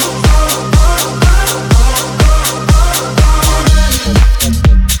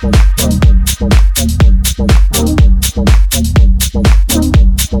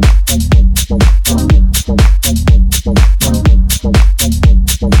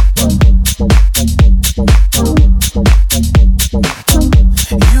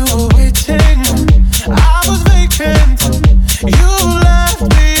 You left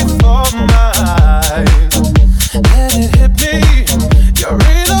me for my eyes. Then it hit me.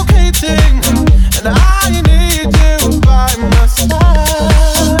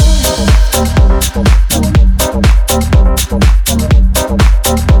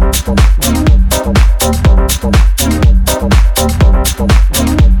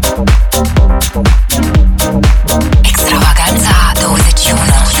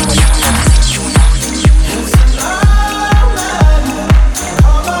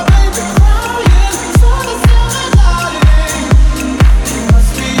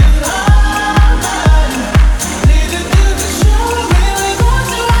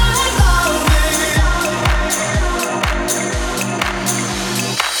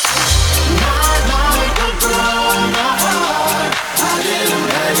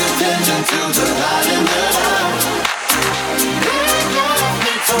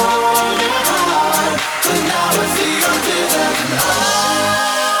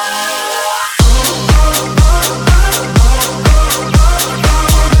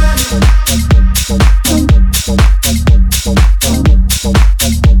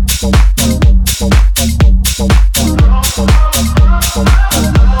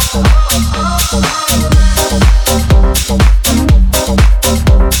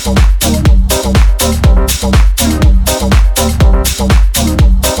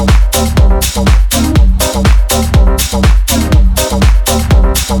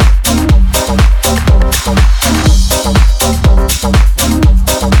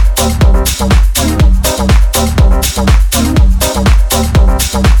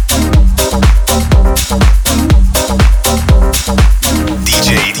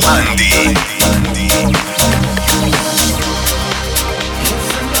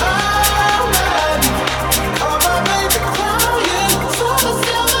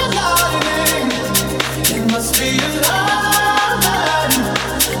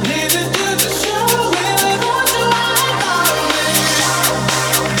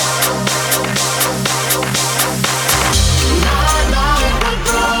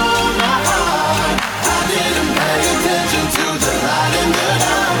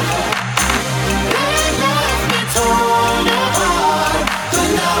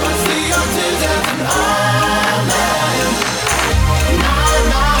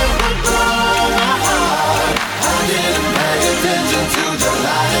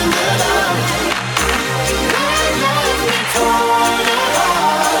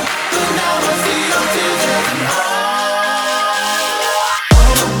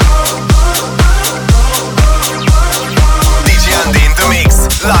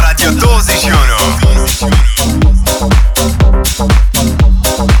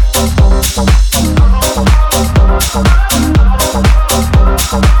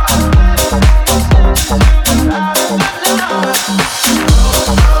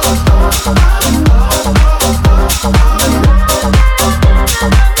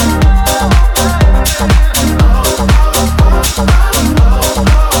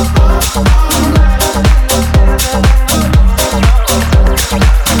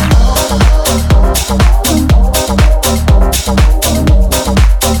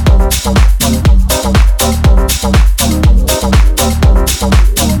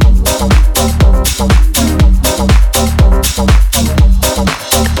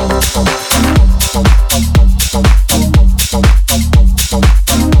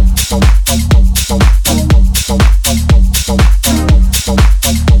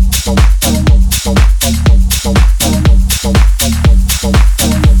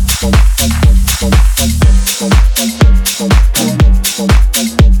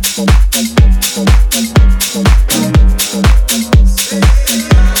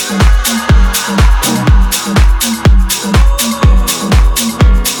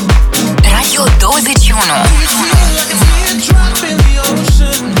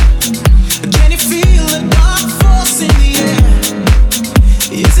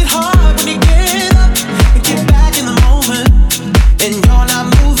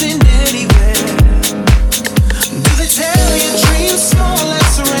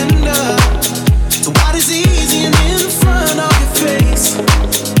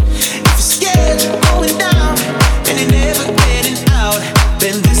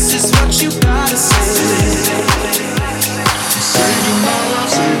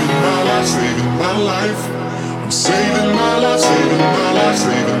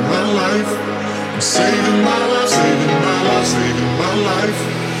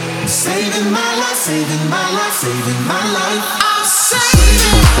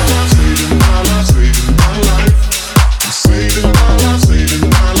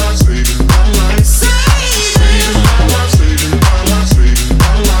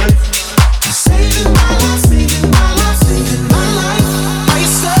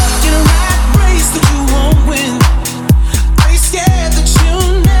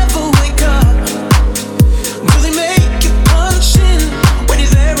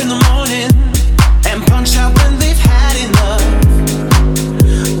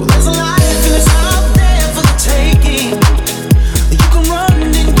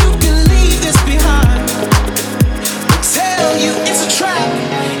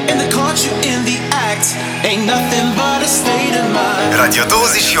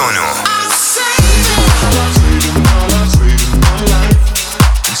 21.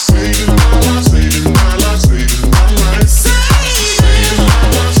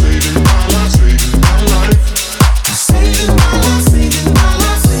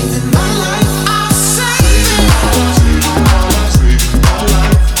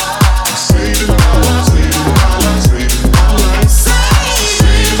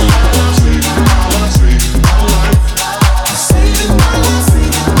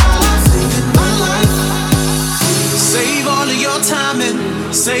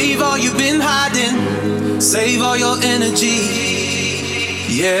 Save all you've been hiding. Save all your energy.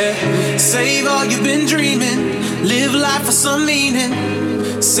 Yeah. Save all you've been dreaming. Live life for some meaning.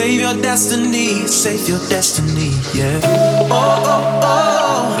 Save your destiny. Save your destiny. Yeah. Oh, oh,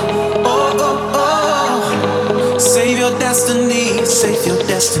 oh. Oh, oh, oh. Save your destiny. Save your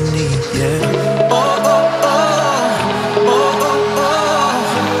destiny. Yeah. Oh, oh, oh. Oh, oh,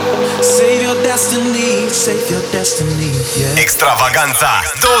 oh. Save your destiny. Save your destiny. Yeah. Extravaganza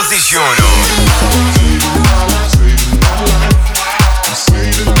 21.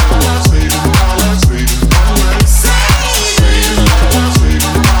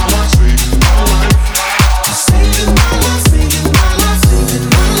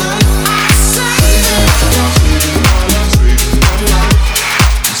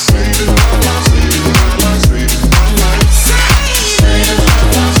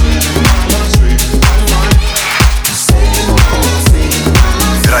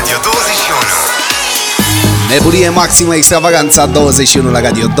 Nebunie maximă, Extravaganța 21 la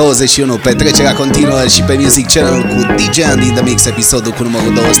Radio 21. Petrecerea continuă și pe Music Channel cu djandi in the Mix, episodul cu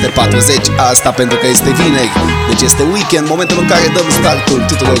numărul 240. Asta pentru că este vineri, deci este weekend, momentul în care dăm startul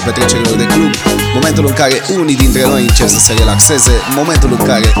tuturor petrecerilor de club, momentul în care unii dintre noi încep să se relaxeze, momentul în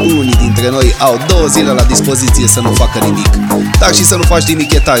care unii dintre noi au 2 zile la dispoziție să nu facă nimic. Dar și să nu faci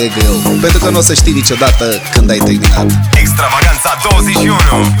nimic e tare greu, pentru că nu o să știi niciodată când ai terminat. Extravaganța 21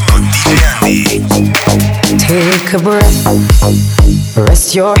 cu djandi. Take a breath,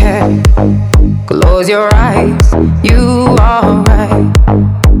 rest your head, close your eyes, you are right.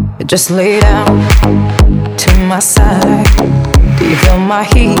 Just lay down to my side. Do you feel my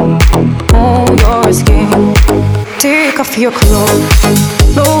heat on your skin? Take off your clothes,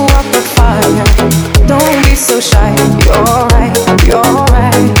 blow up the fire. Don't be so shy, you're right, you're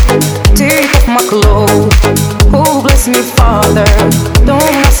right. Take off my clothes, oh bless me Father.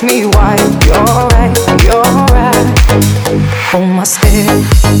 Don't ask me why, you're right, you're right. Hold my step,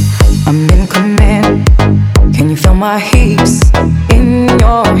 I'm in command. Can you feel my hips in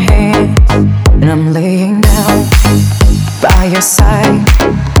your hands? And I'm laying down by your side.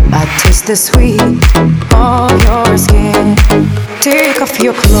 I taste the sweet of your skin. Take off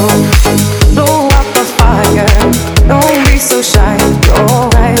your clothes, blow up the fire. Don't be so shy, you're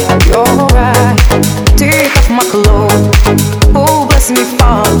right, you're right. Take off my clothes, oh bless me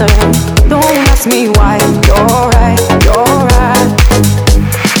Father. Don't ask me why, you're right, you're right.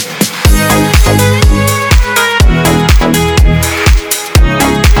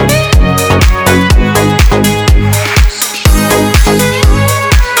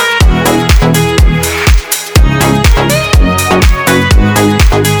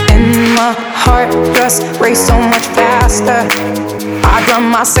 Race so much faster. I drown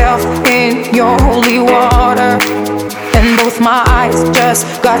myself in your holy water, and both my eyes just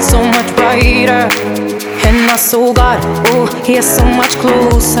got so much brighter. And I saw God, oh, he's so much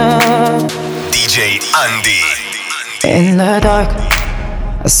closer. DJ Andy. In the dark,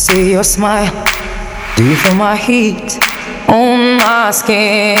 I see your smile. Do you feel my heat on my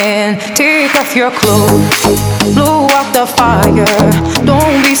skin? Take off your clothes, blow out the fire.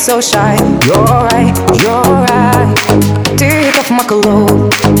 Don't be so shy, you're right, you're right. Take off my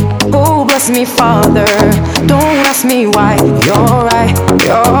clothes, oh bless me Father. Don't ask me why, you're right,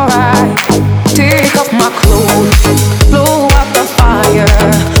 you're right. Take off my clothes, blow out the fire.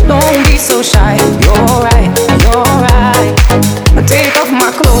 Don't be so shy, you're right, you're right. Take off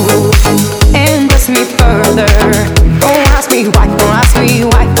my clothes and bless me further. Don't ask me why, don't ask me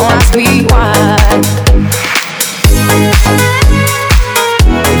why, don't ask me why.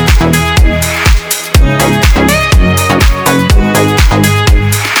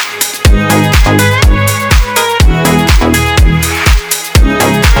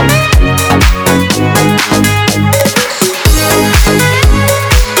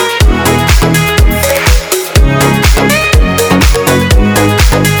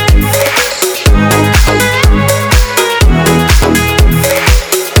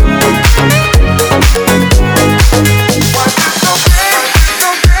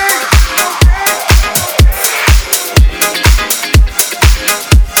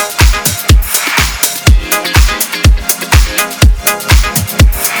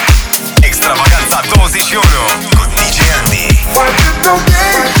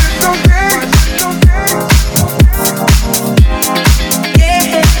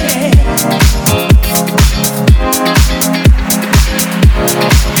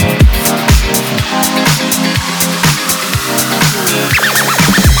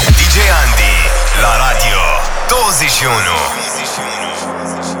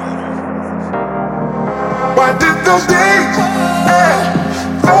 those days?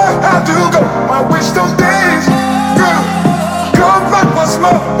 Where I do go? I wish those days could come back once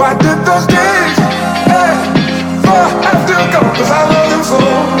more. Why did those days? Where I do go? 'Cause I love them so.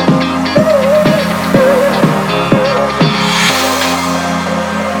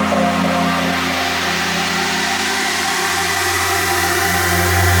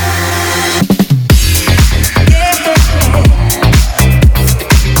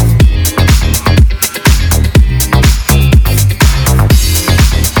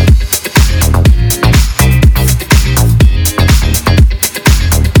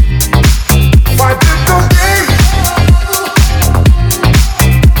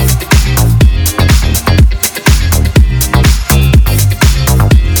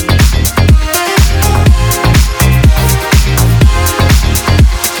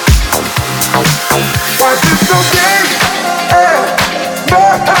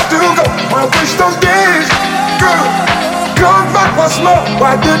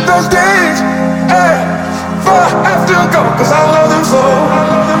 Why did those days ever have to go? 'Cause I love them so.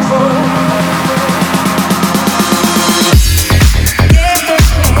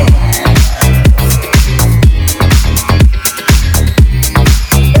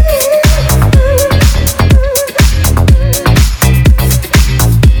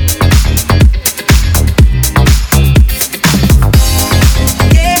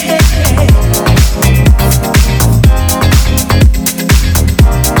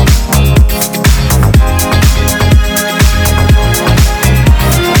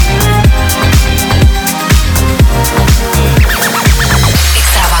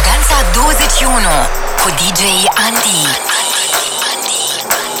 cu DJ ANDI.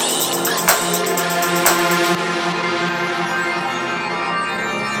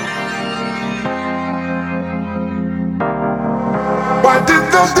 Why did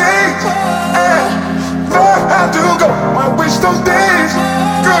those days ever have to go? I wish those days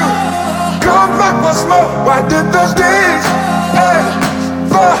could come back once more. Why did those days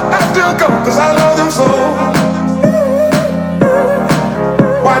ever have to go? 'Cause I love them so.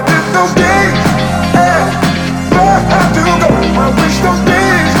 Why did those days ever have to go? I wish those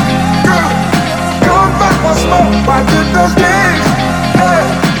days could come back once more. Why did those days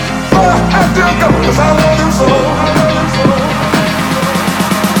ever have to go? 'Cause I love them so.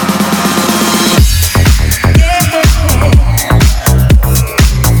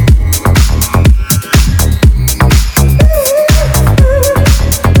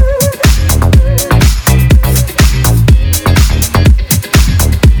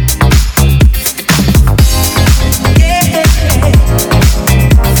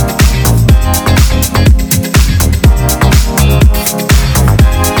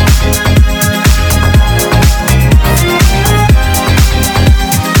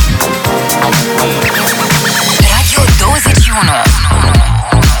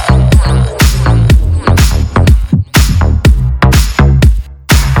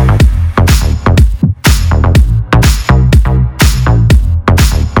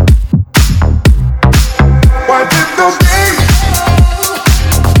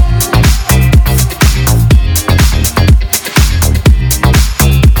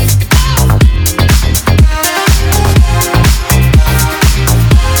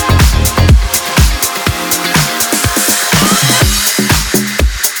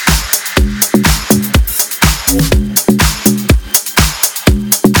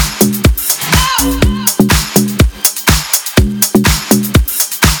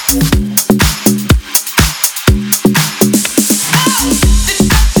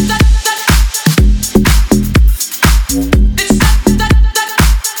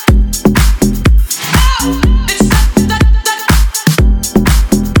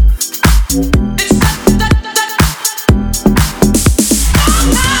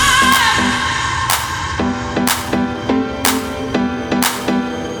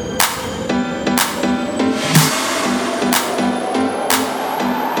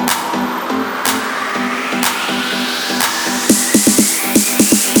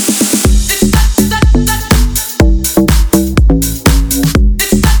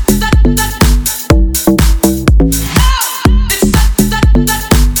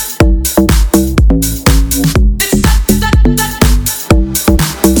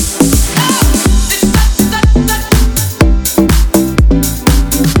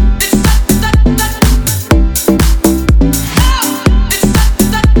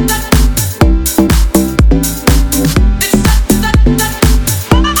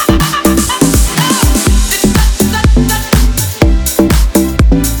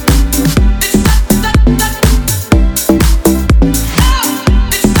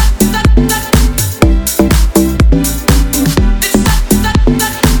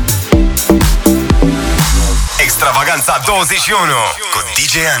 Extravaganza 21 cu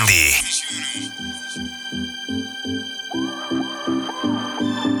DJ Andy.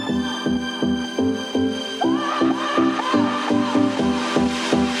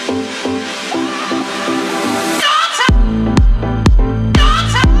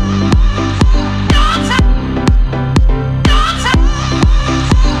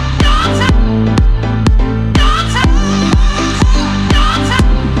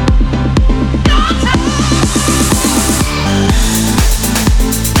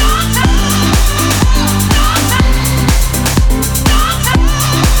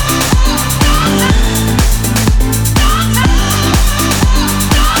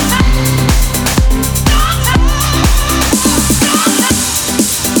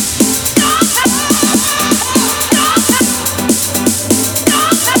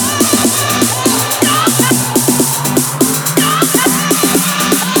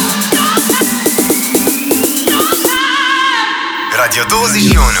 Radio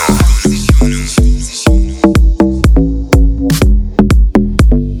 21.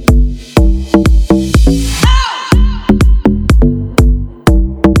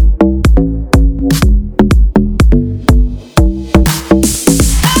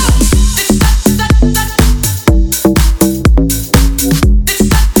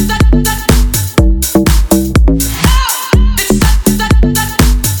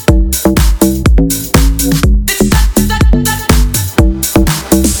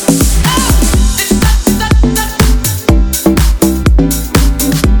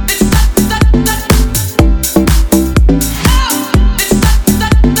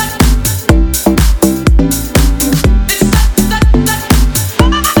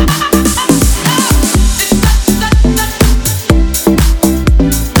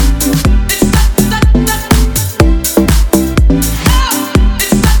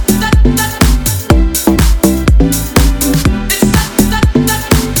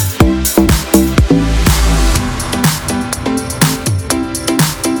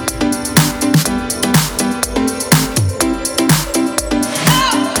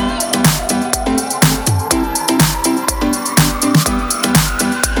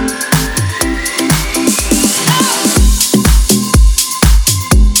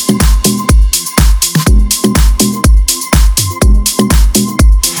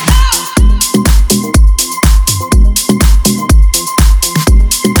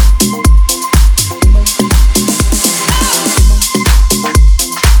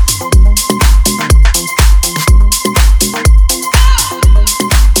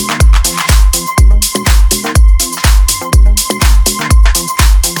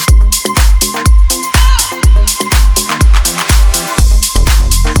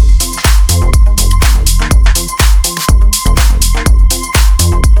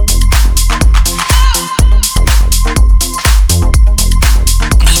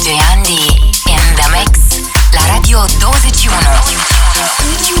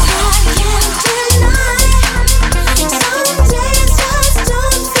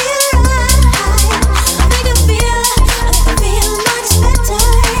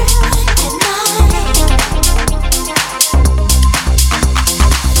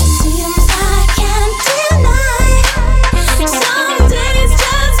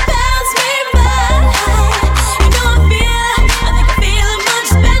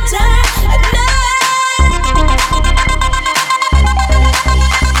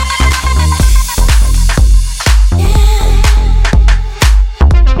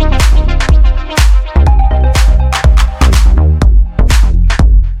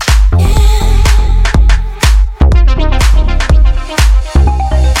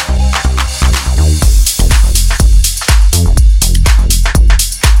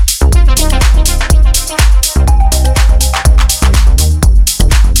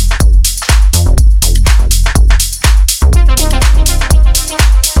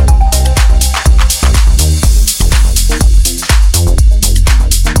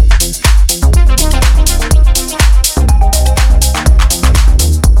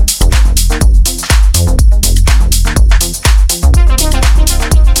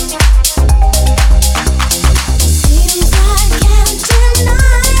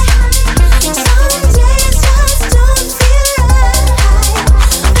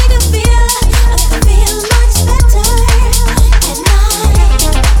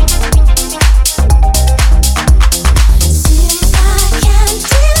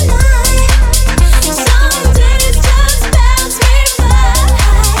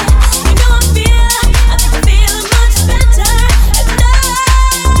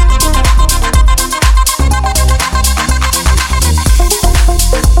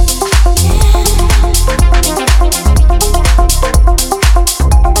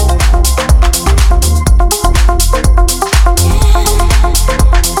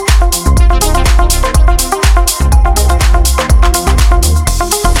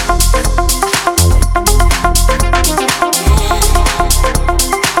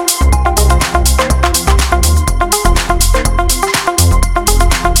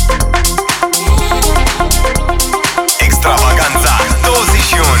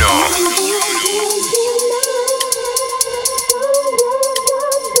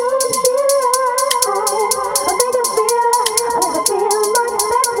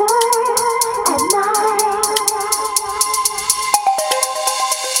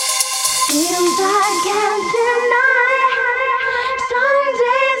 Seems I can't deny. Some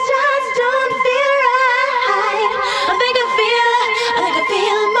days just don't feel right. I think I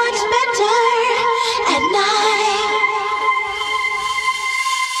feel much better at night.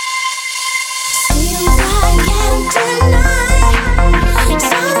 Seems I can't deny.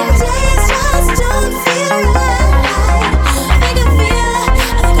 Some days just don't feel right. I think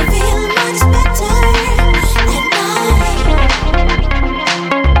I feel much better at night.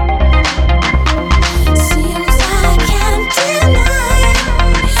 Seems I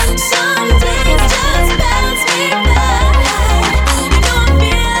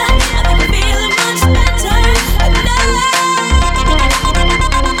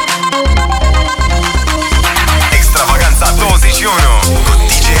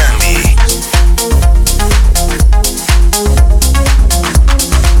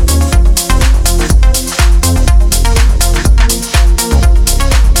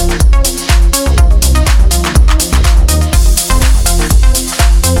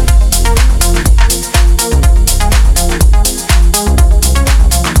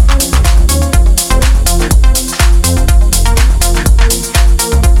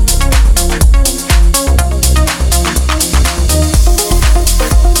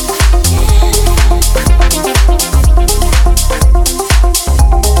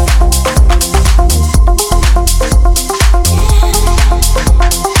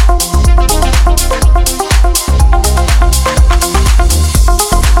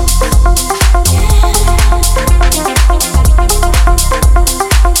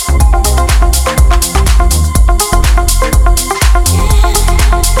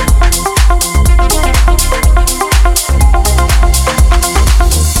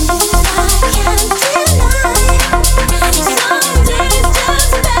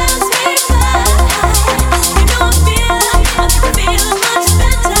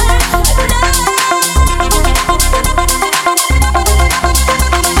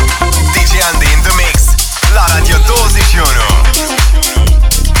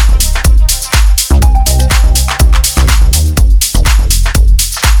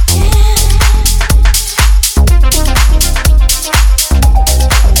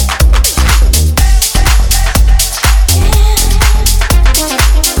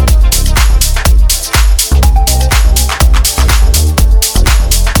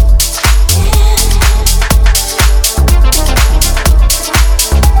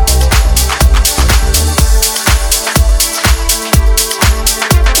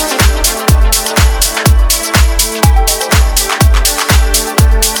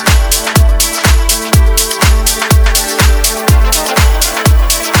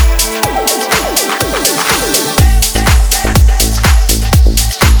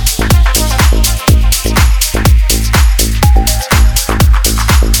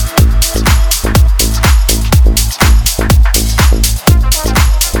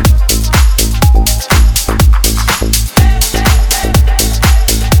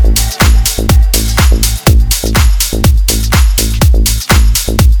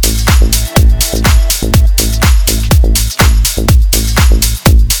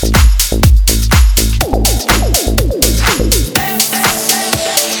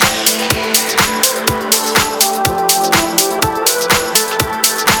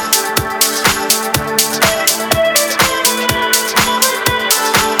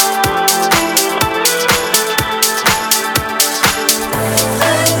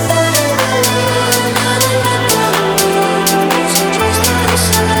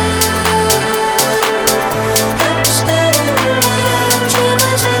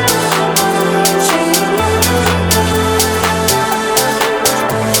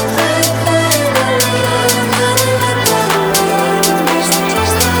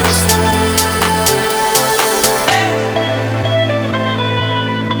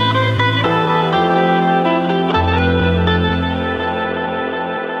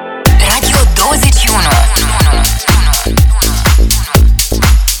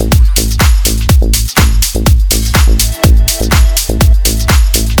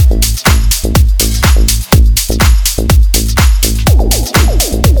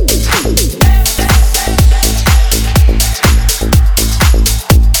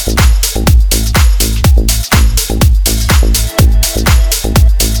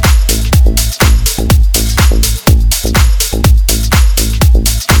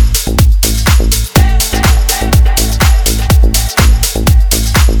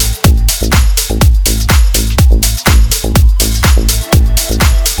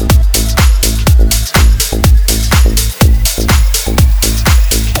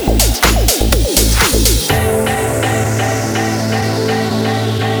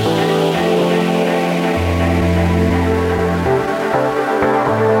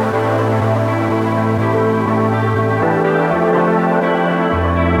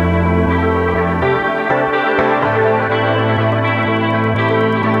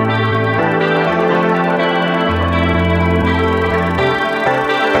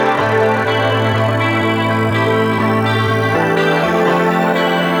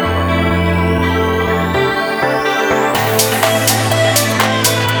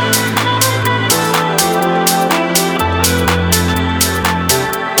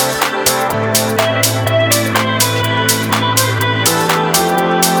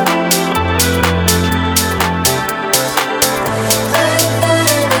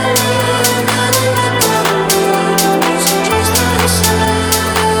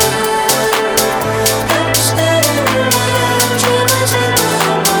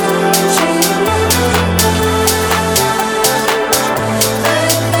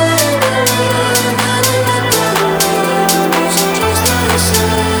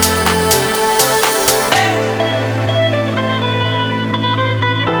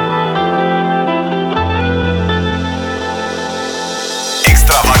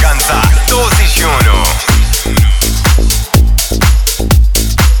 21.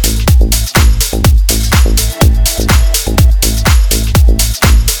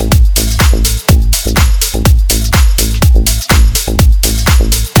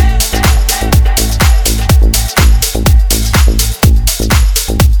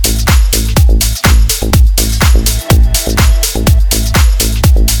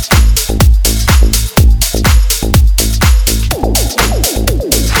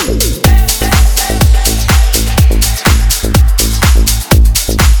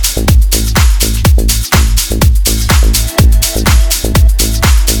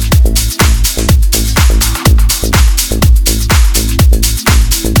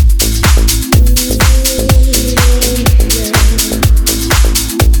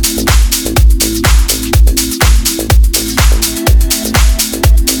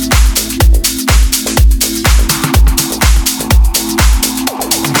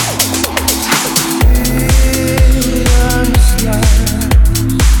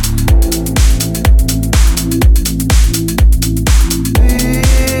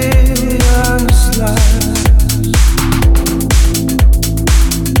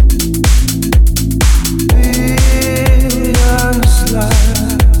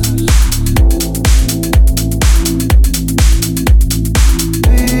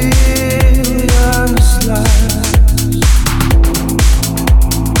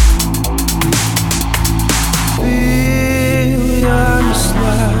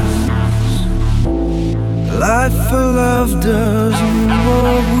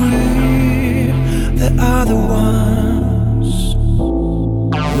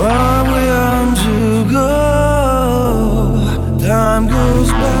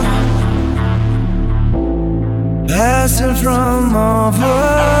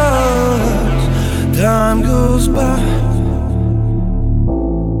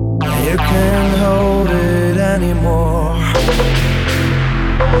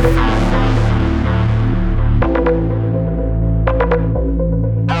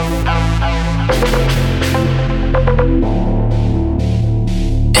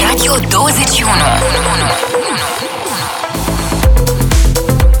 Radio 21.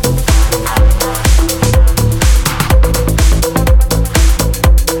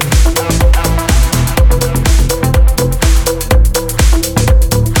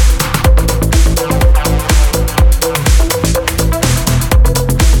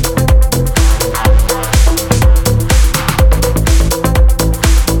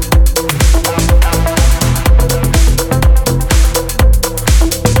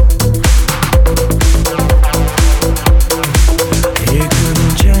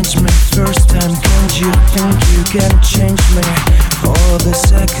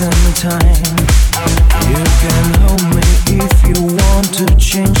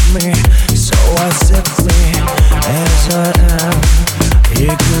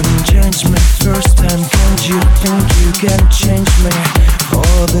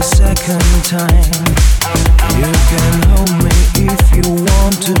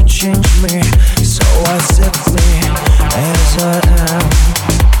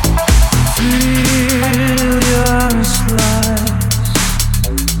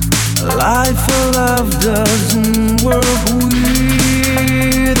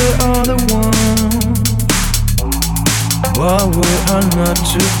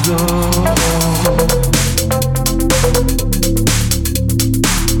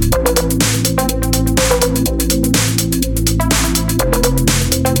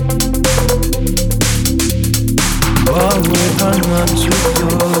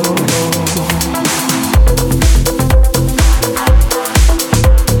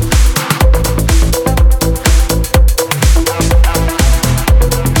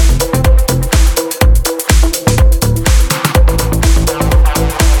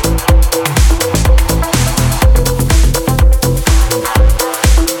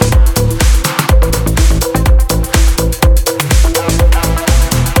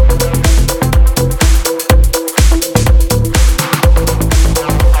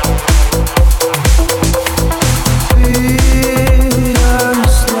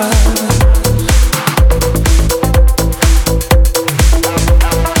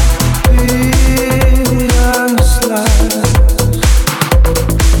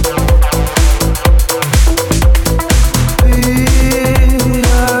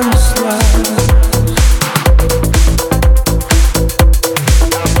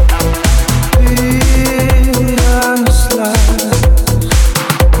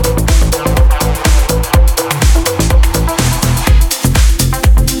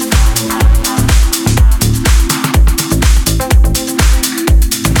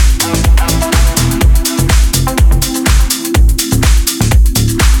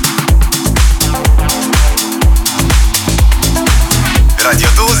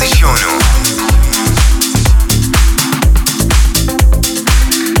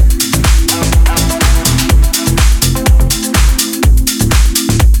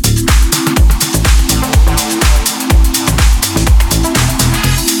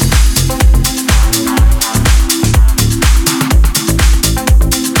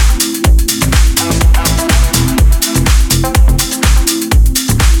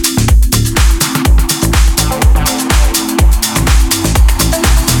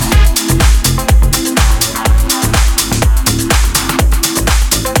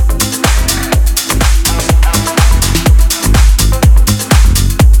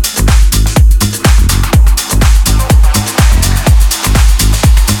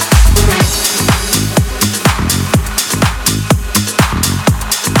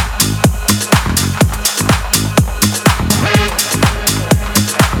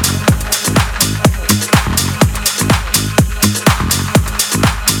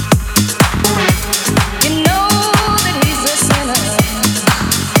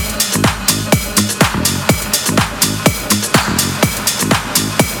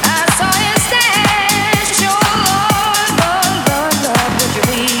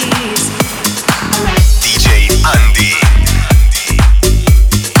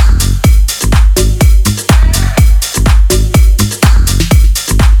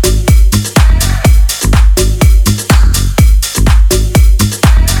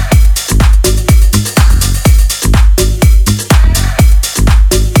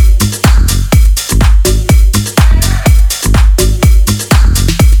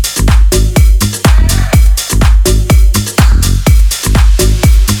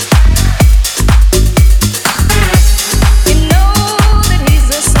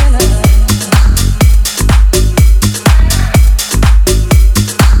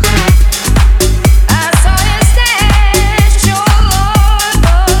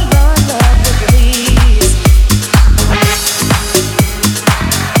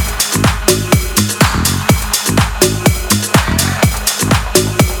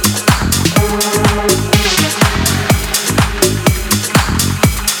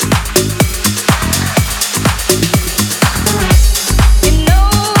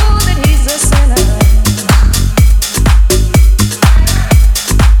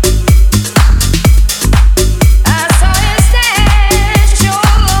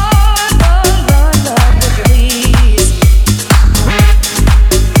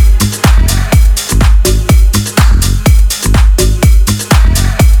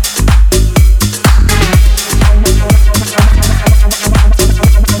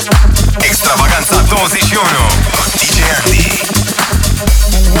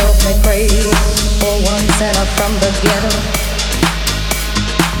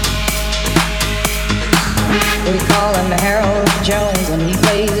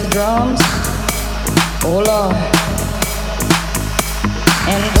 oh Lord,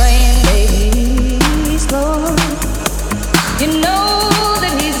 and playing bass, Lord. You know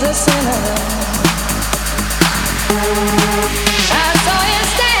that he's a sinner. I saw him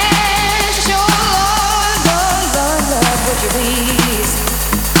stand, sure, Lord, Lord, Lord, would you please?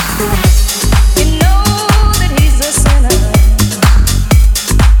 You know that he's a sinner.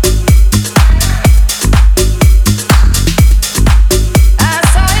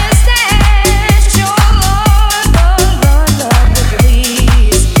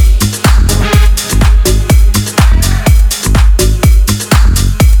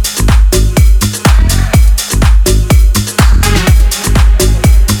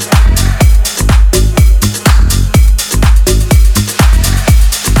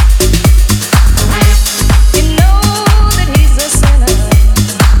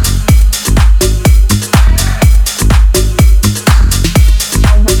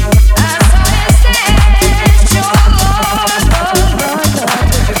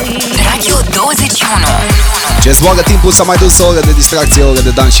 Ce zboară timpul, s-a mai dus o oră de distracție, o oră de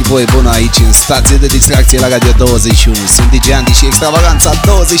dans și voie bună aici în stație de distracție la Radio 21. Sunt djandi și Extravaganța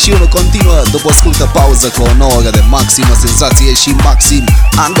 21 continuă după o scurtă pauză cu o nouă oră de maximă senzație și maxim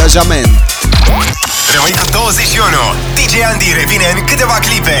angajament. Rămâi cu 21. DJ Andy revine în câteva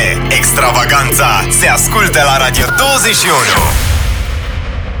clipe. Extravaganța se ascultă la Radio 21.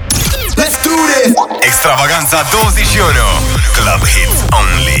 Let's do this! Extravaganța 21 Club Hits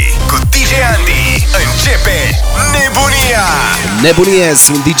Only cu DJ Andy. Începe nebunia! Nebunie,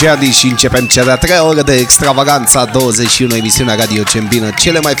 sunt DJ Andy și începem cea de-a treia oră de Extravaganța 21, emisiunea radio ce îmbină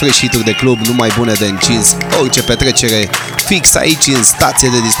cele mai fresh hituri de club, numai bune de încins, orice petrecere, fix aici în stație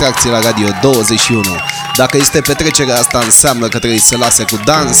de distracție la Radio 21. Dacă este petrecere, asta înseamnă că trebuie să lase cu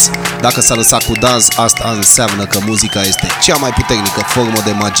dans. Dacă s-a lăsat cu dans, asta înseamnă că muzica este cea mai puternică formă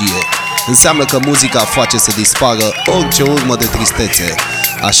de magie. Înseamnă că muzica face să dispară orice urmă de tristețe.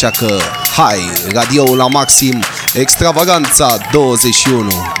 Așa că, hai, radioul la maxim, Extravaganța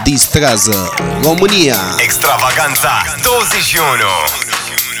 21, distrează România. Extravaganța 21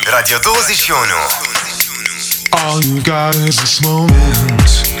 Radio 21. All you got is this moment.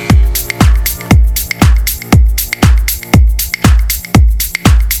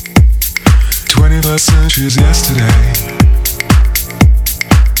 21st century's yesterday.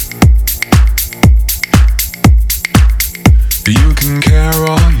 You can care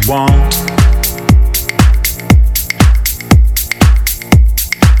all you want.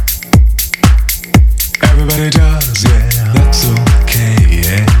 Everybody does, yeah, that's okay,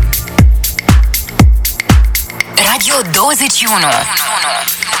 yeah. Radio 21.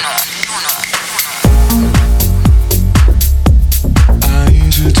 I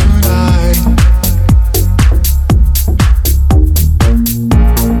need you tonight.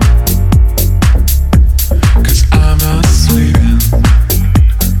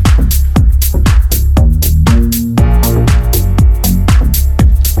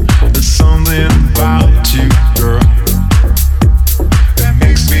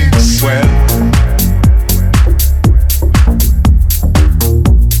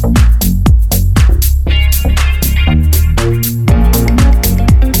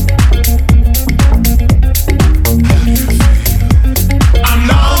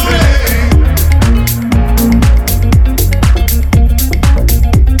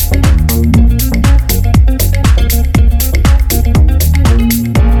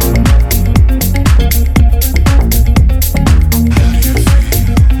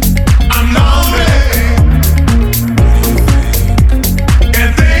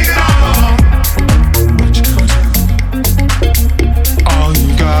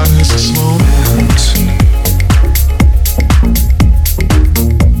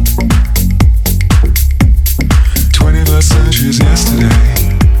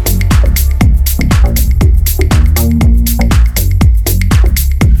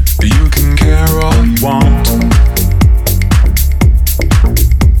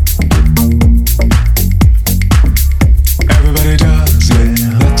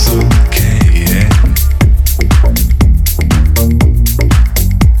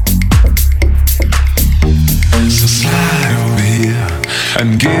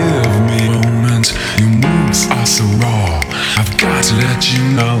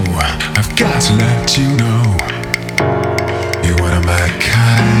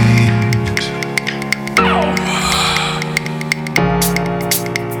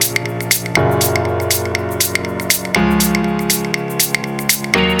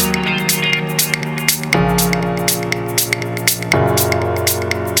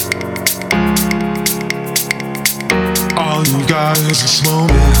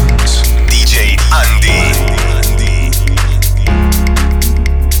 DJ Andy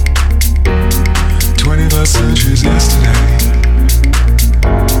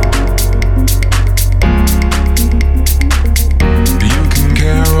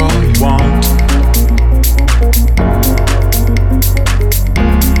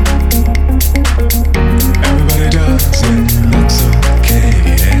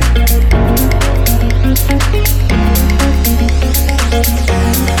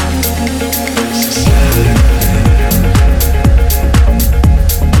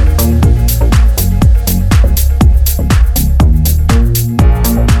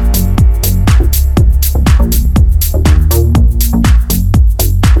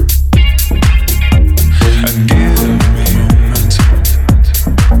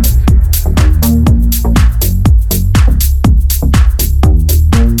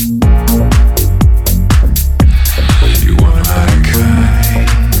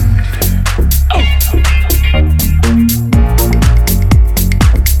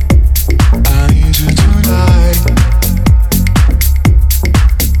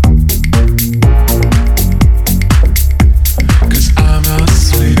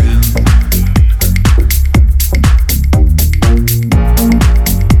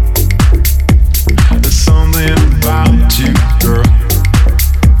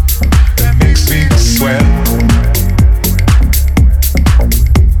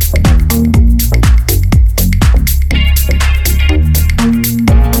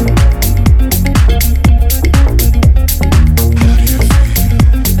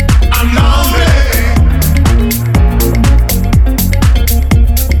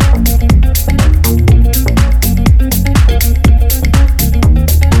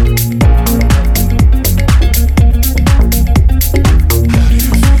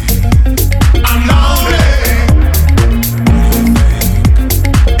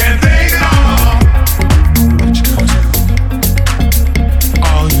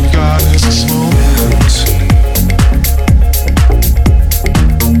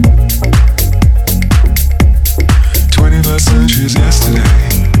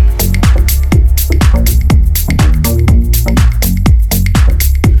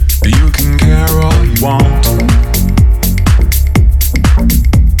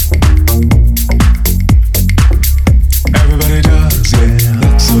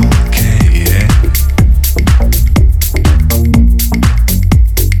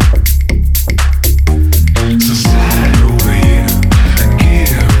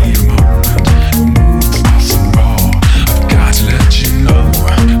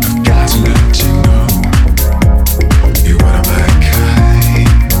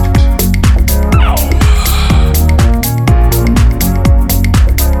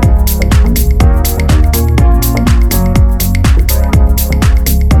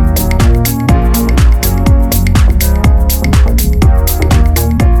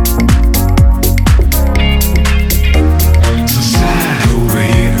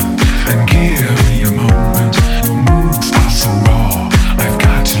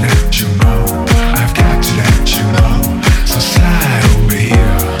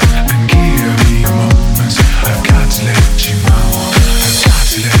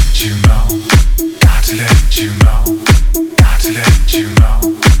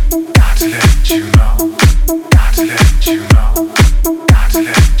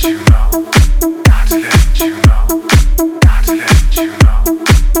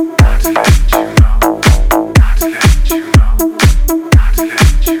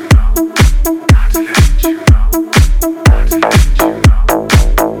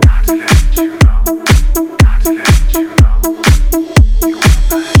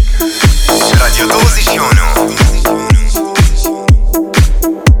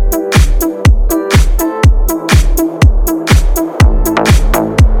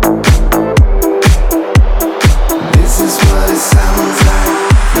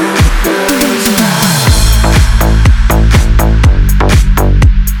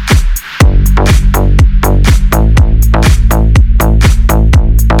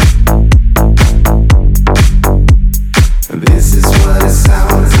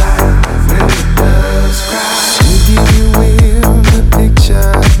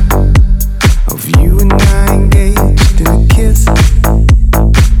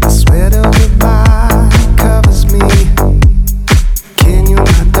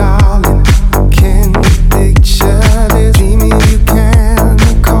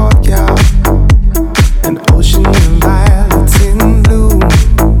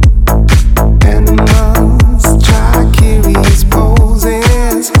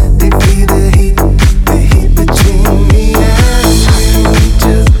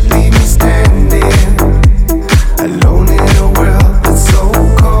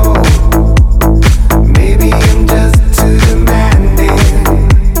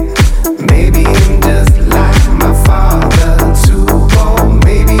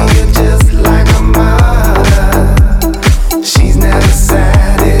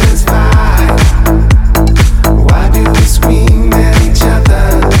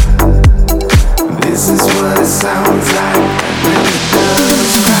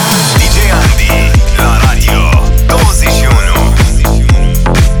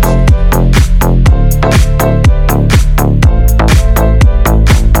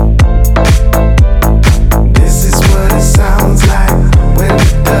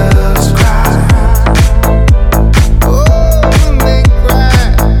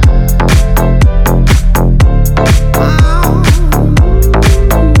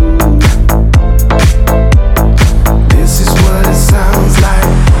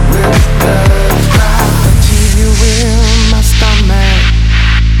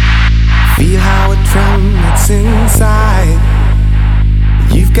inside.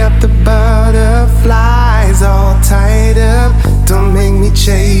 You've got the butterflies all tied up. Don't make me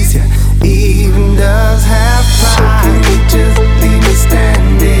chase you, even does have pride. So can you just leave me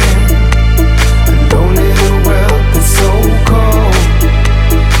standing alone in a world that's so cold?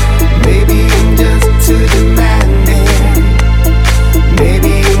 Maybe I'm just too demanding.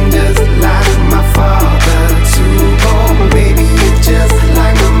 Maybe I'm just like my father, too bold. Maybe you're just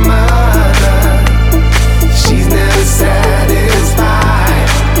like my mother. She's never satisfied.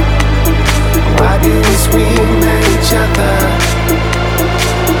 Why do we scream at each other?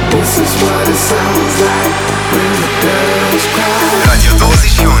 This is what it sounds like when the girls cry. Radio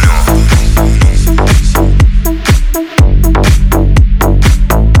 21.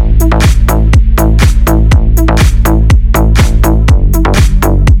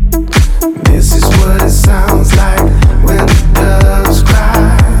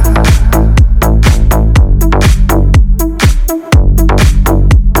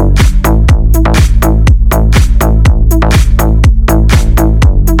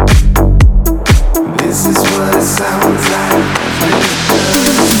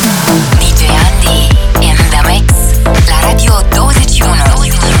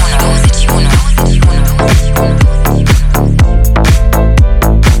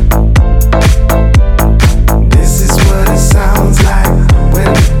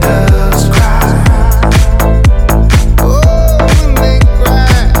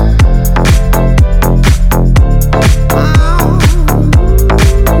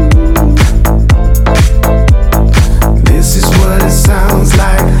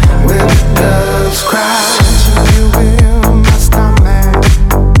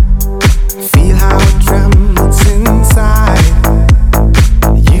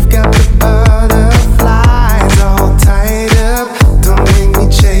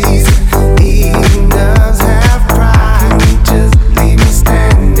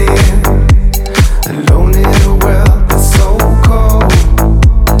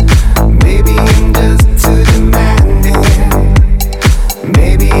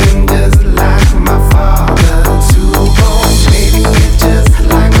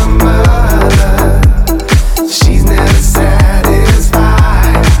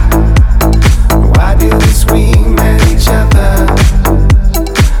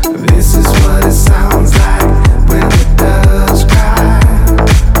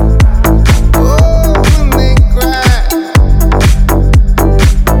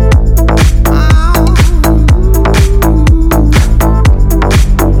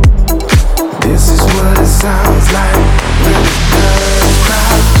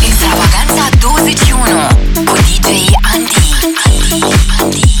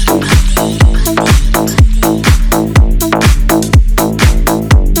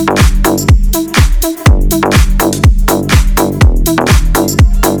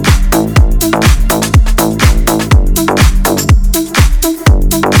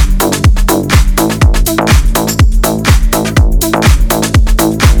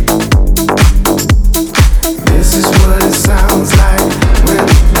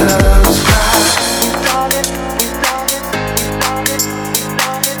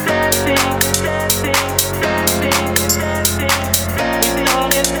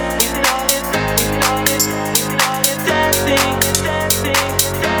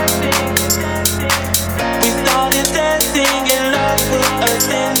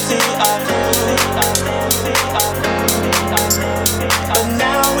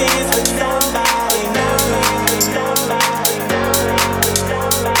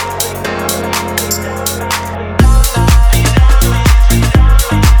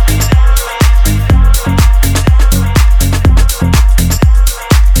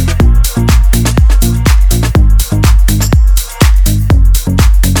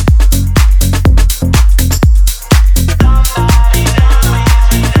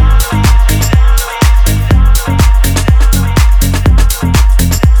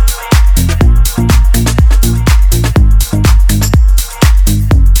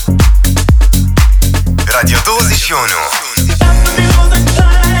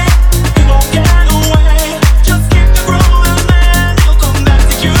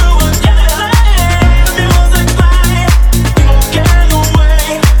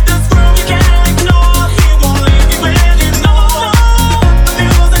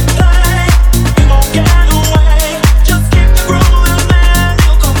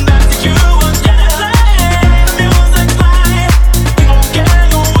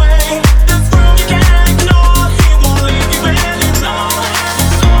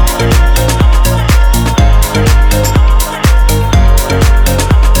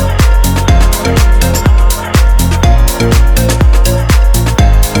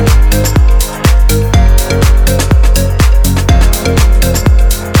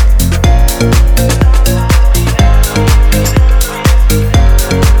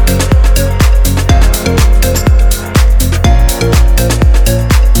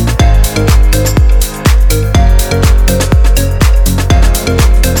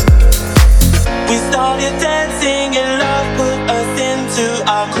 into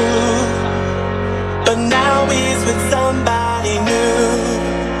our crew, but now he's with somebody new.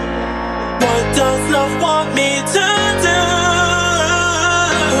 What does love want me to do?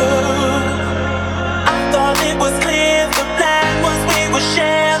 I thought it was clear the plan was we would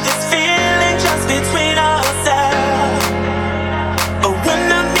share this feeling just between ourselves. But when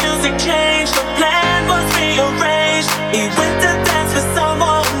the music changed, the plan was rearranged. He went to dance with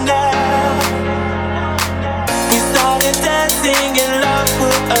someone else. We started dancing and love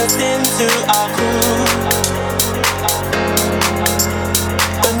put us into our groove.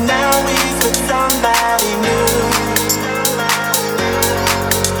 But now he's with somebody new.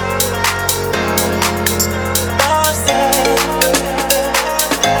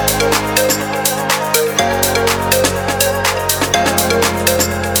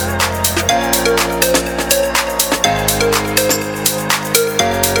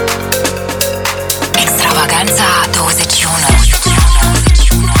 Extravaganza21.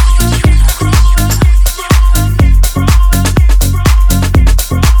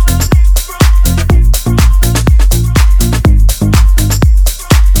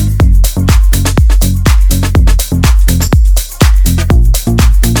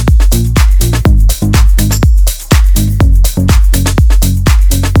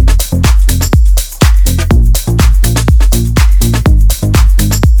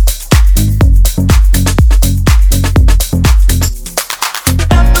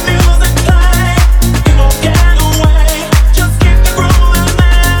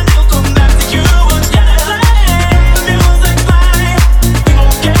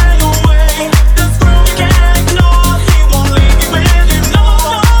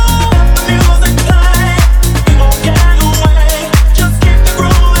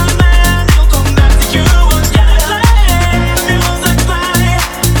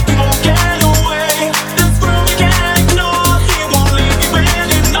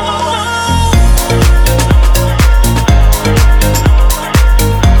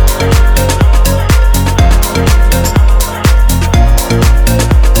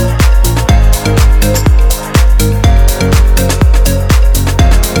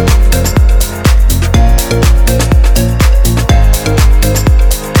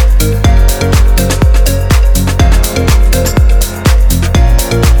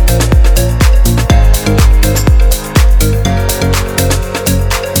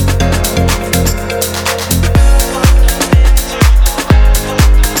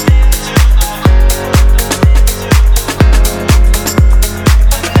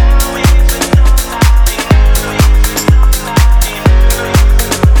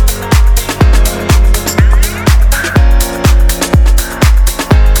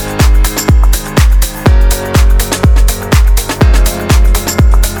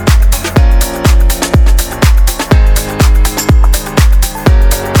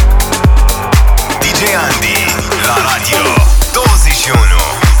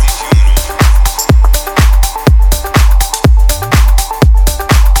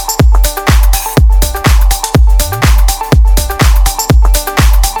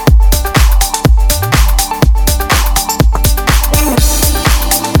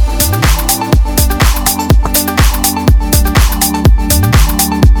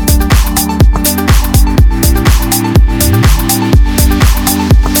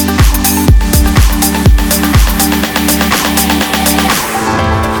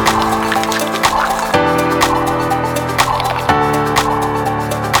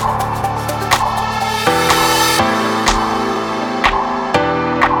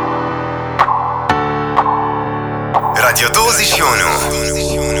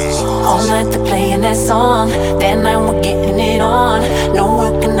 All night they're playing that song, that night we're getting it on. No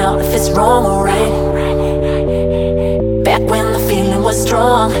working out if it's wrong or right. Back when the feeling was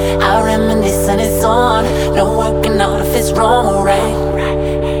strong, I reminisce and it's on. No working out if it's wrong or right.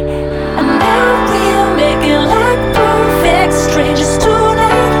 And now we're making like perfect strangers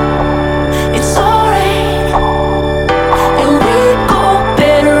tonight. It's alright, and we go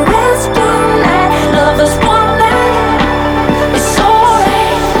better as one night, lovers one night. It's alright.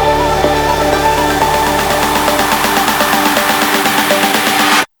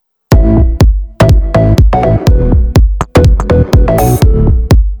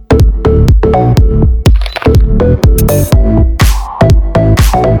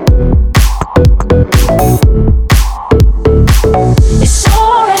 It's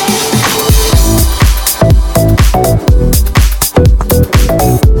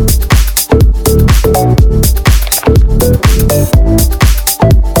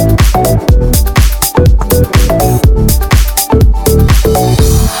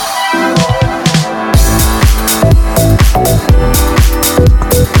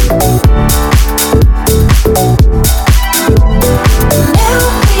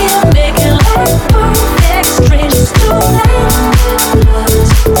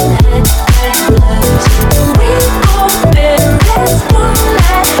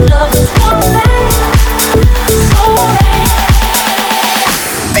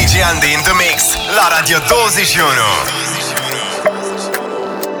Radio 21.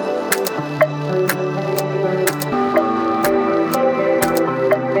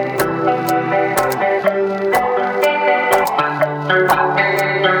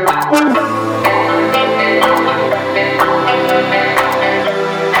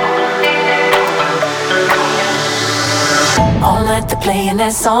 Playing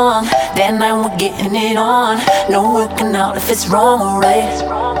that song, that night we're getting it on. No working out if it's wrong or right.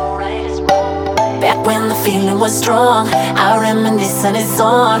 Back when the feeling was strong, I reminisce and it's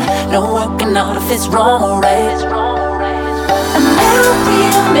on. No working out if it's wrong or right. And now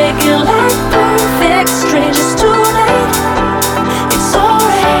we're making like perfect strangers tonight. It's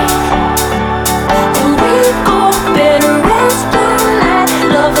alright, and we go better as one night,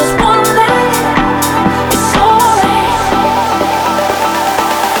 lovers one night. It's alright.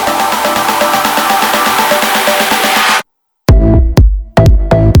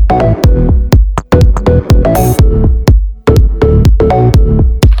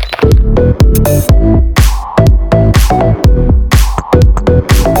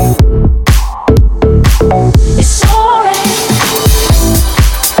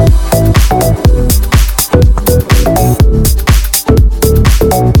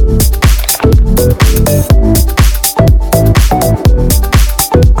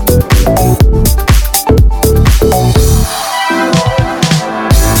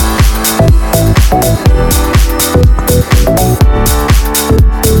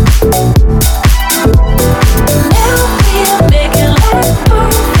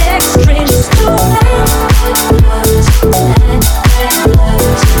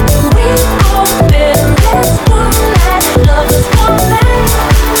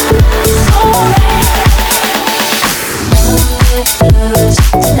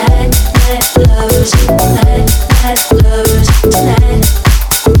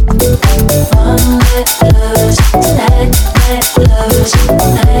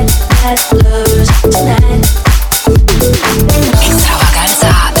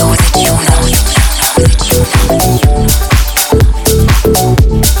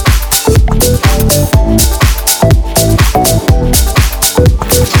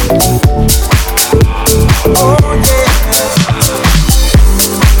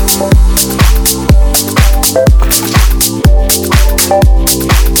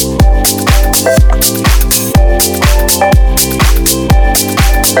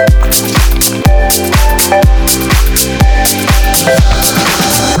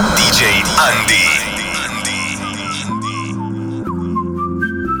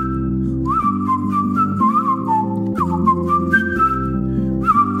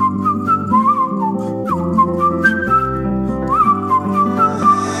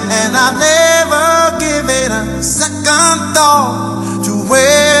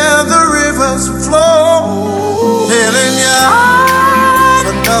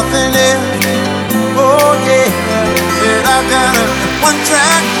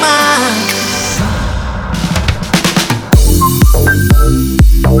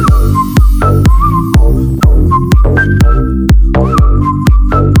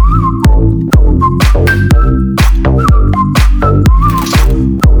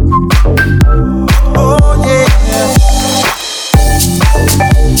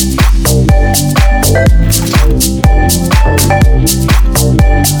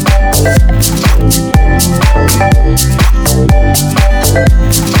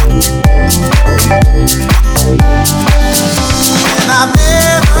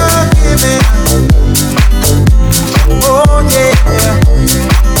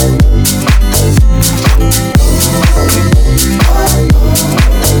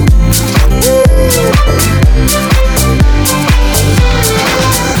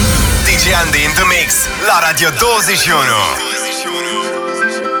 Radio 21.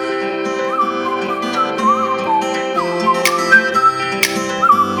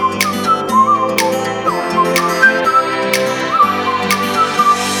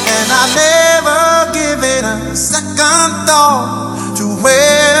 I've never given a second thought to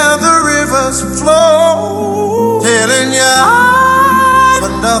where the rivers flow. Telling you for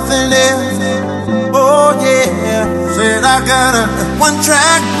nothing else. Oh yeah, said I got a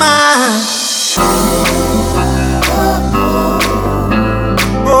one-track mind.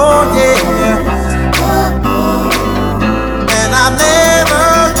 Oh yeah, and I've never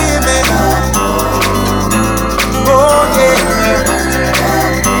given up. Oh yeah.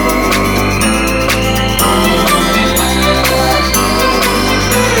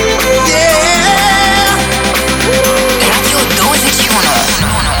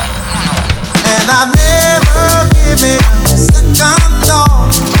 I've never given a second thought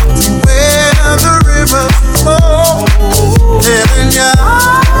to where the river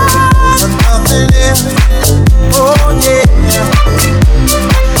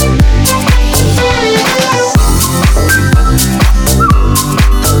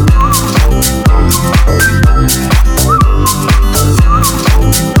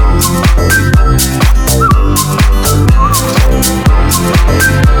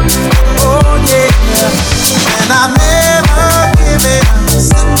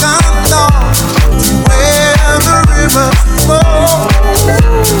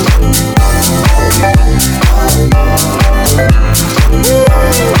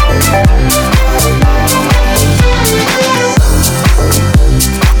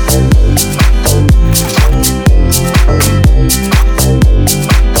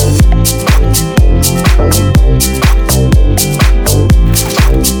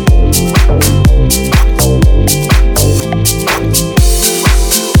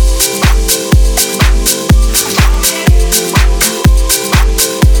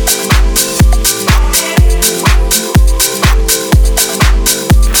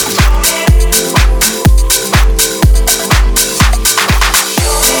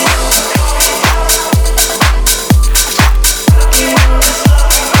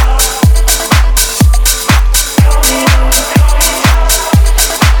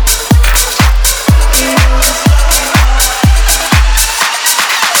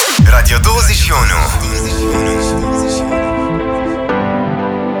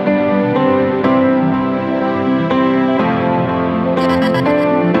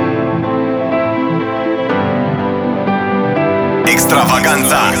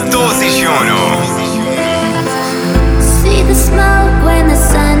Extravaganza 21. See the smoke when the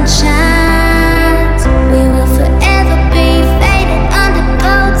sun shines. We will forever be faded under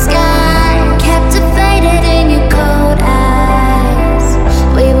cold sky, captivated in your cold eyes.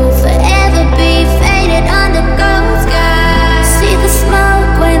 We will forever be faded under cold sky. See the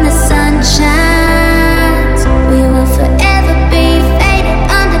smoke when the sun shines. We will forever be faded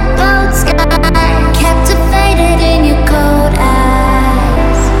under cold sky, captivated in your cold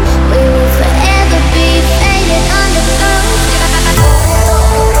eyes. We will forever be faded under cold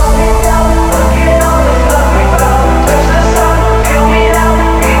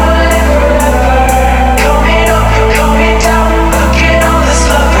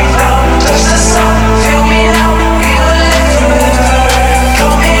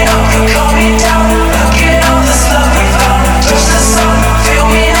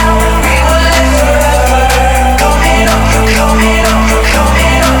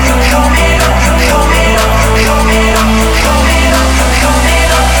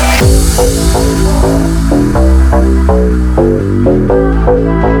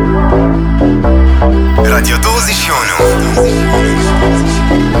Radio 21.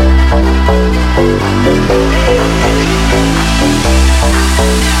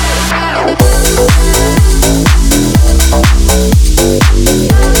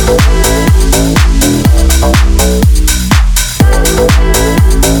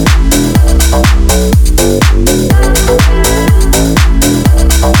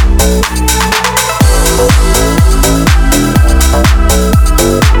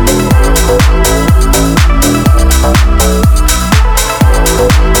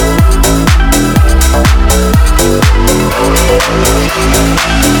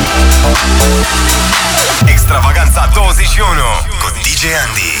 Extravaganza 21 con DJ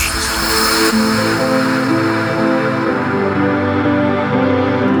Andy.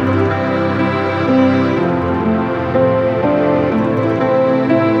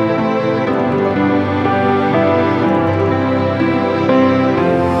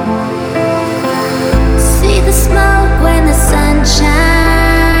 See the smoke when the sun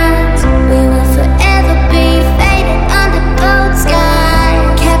shines. We will forever be faded under cold sky,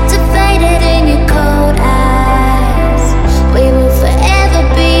 captivated in your cold eyes. We will forever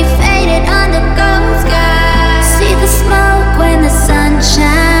be faded under cold sky. See the smoke when the sun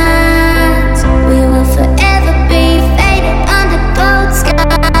shines. We will forever be faded under cold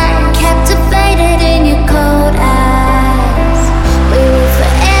sky, captivated in your cold eyes. We will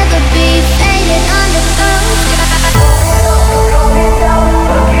forever be faded under cold sky.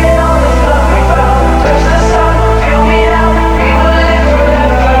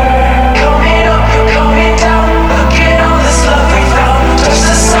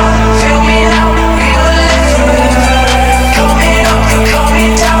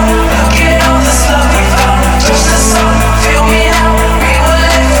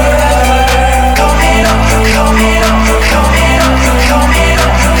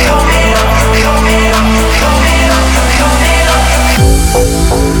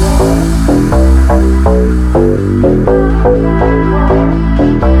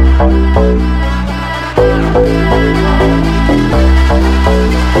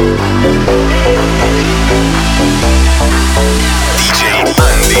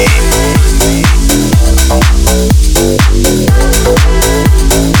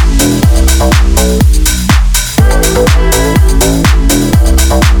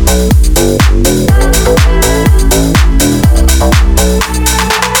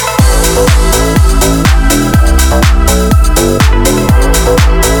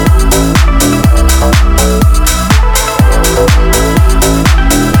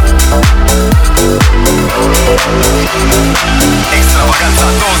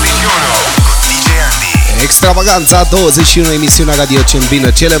 Extravaganța 21, emisiunea radio ce îmbină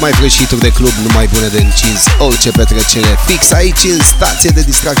cele mai freșituri de club, numai bune de încins, orice petrecere fix aici în stație de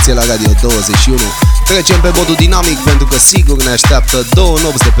distracție la Radio 21. Trecem pe modul dinamic pentru că sigur ne așteaptă două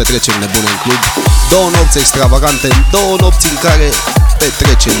nopți de petreceri nebune în club, două nopți extravagante, două nopți în care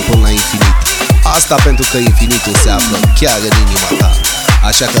petrecem până la infinit. Asta pentru că infinitul se află chiar în inima ta.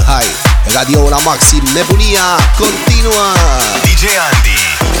 Așa că hai, radio la maxim, nebunia continuă! DJ Andy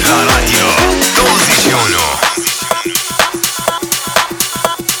la Radio 21.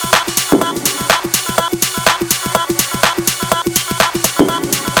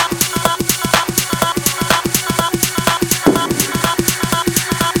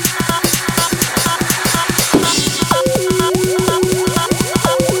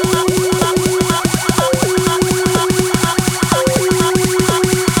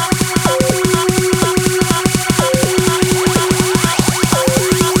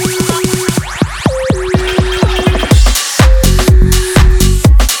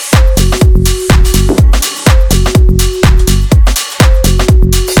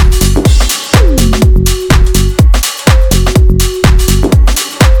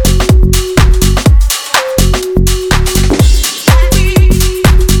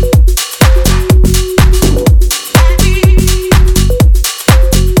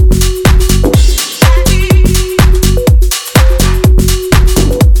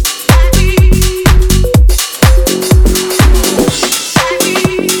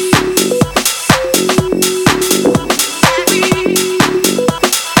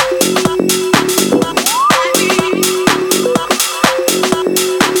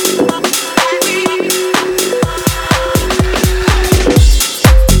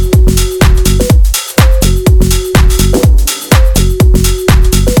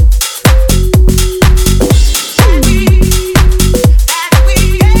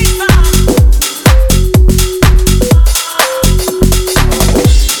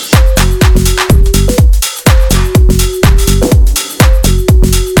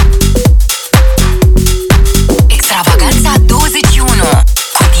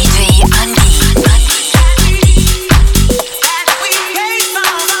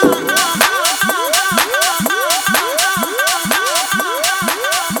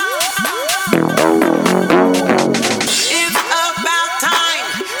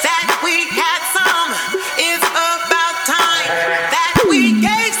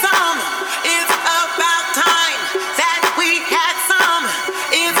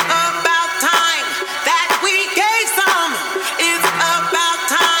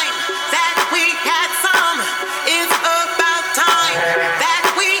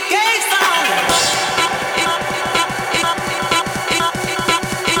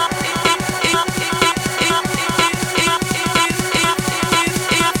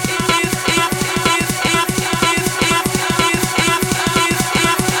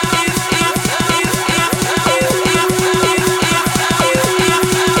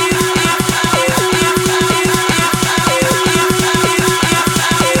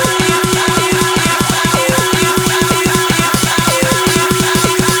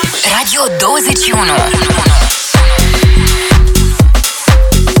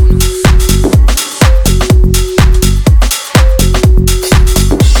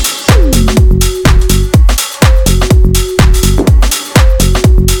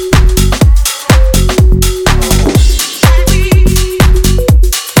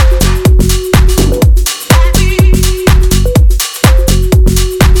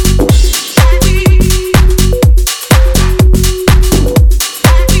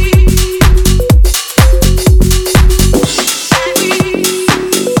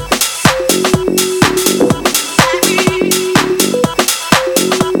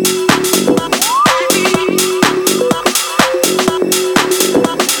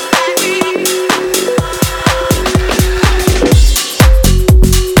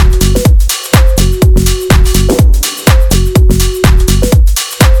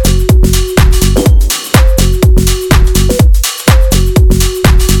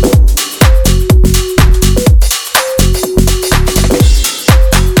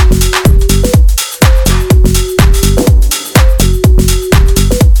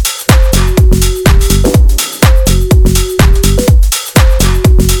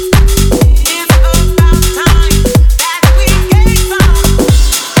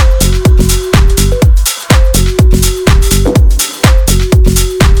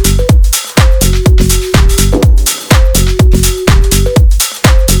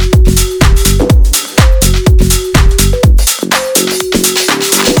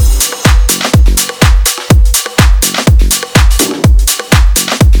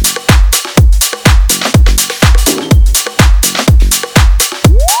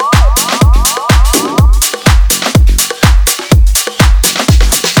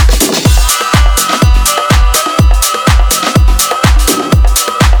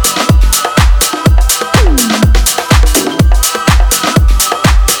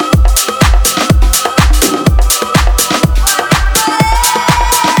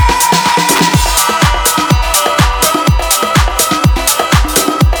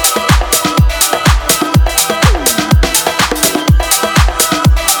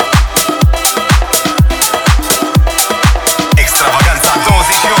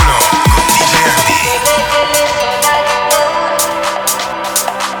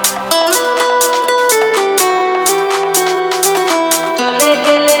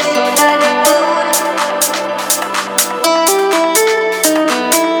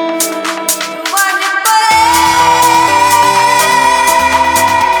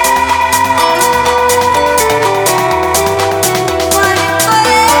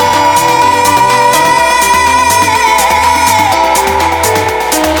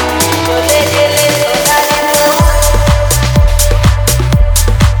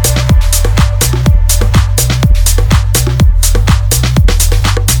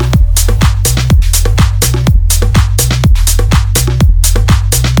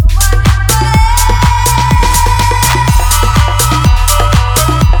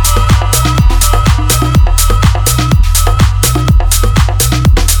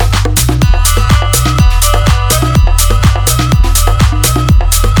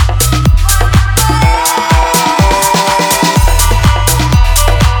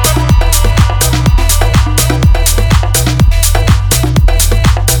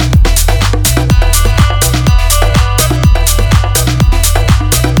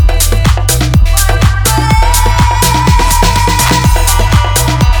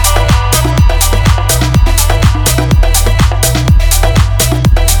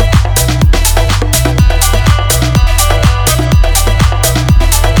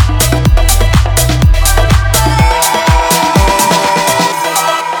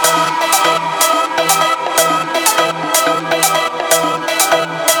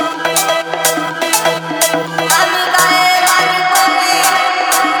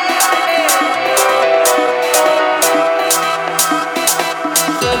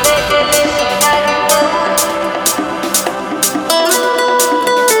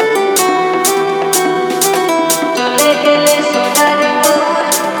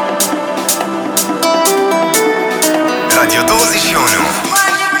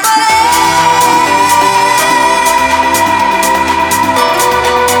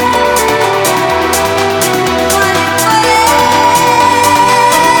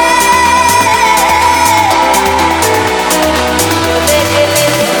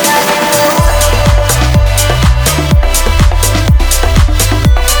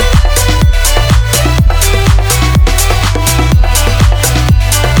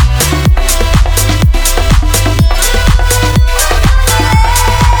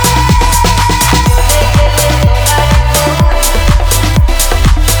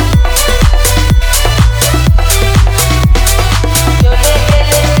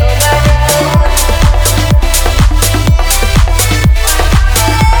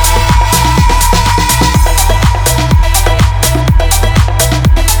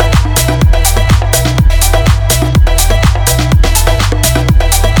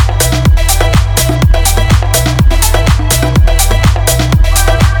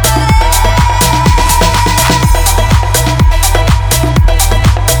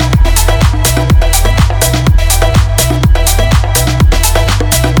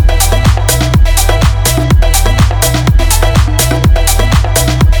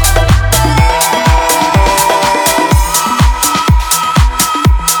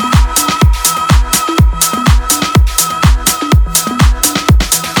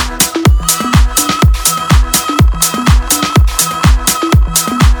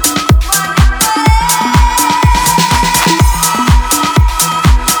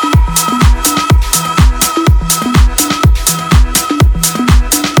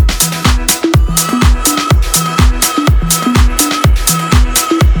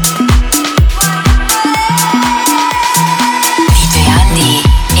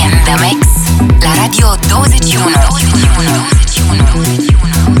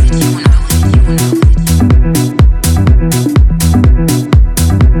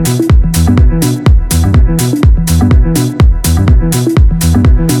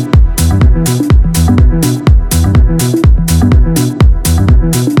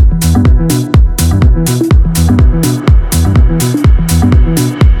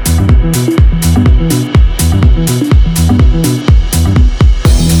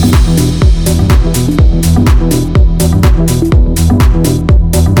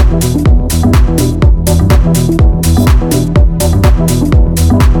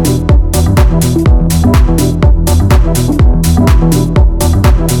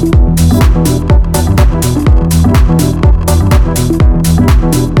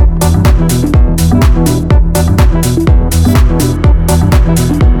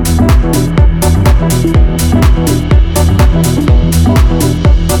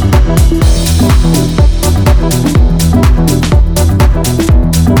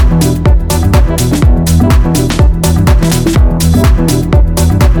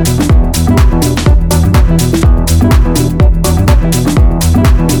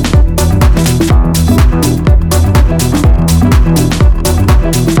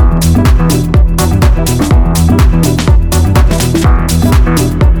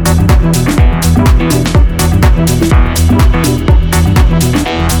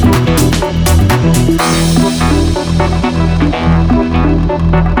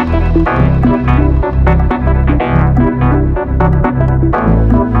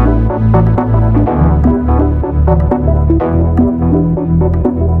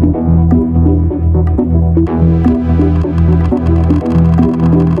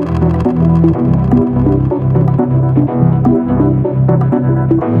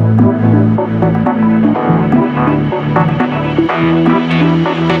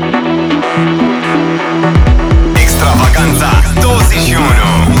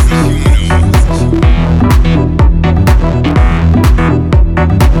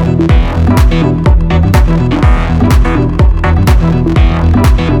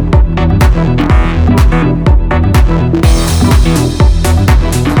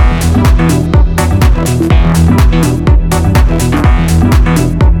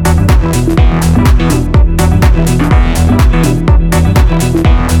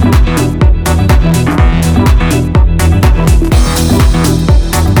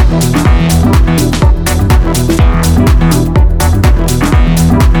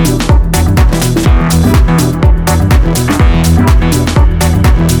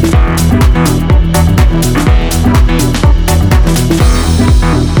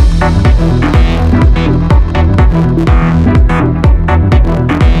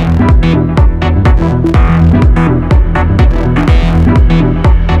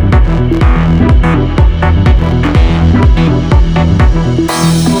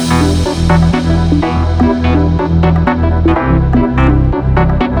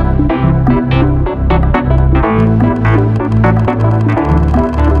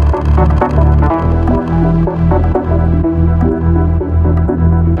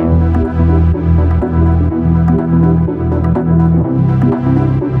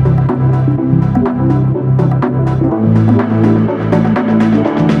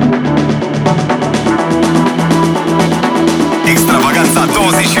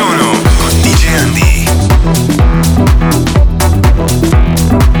 21 cu DJ Andy.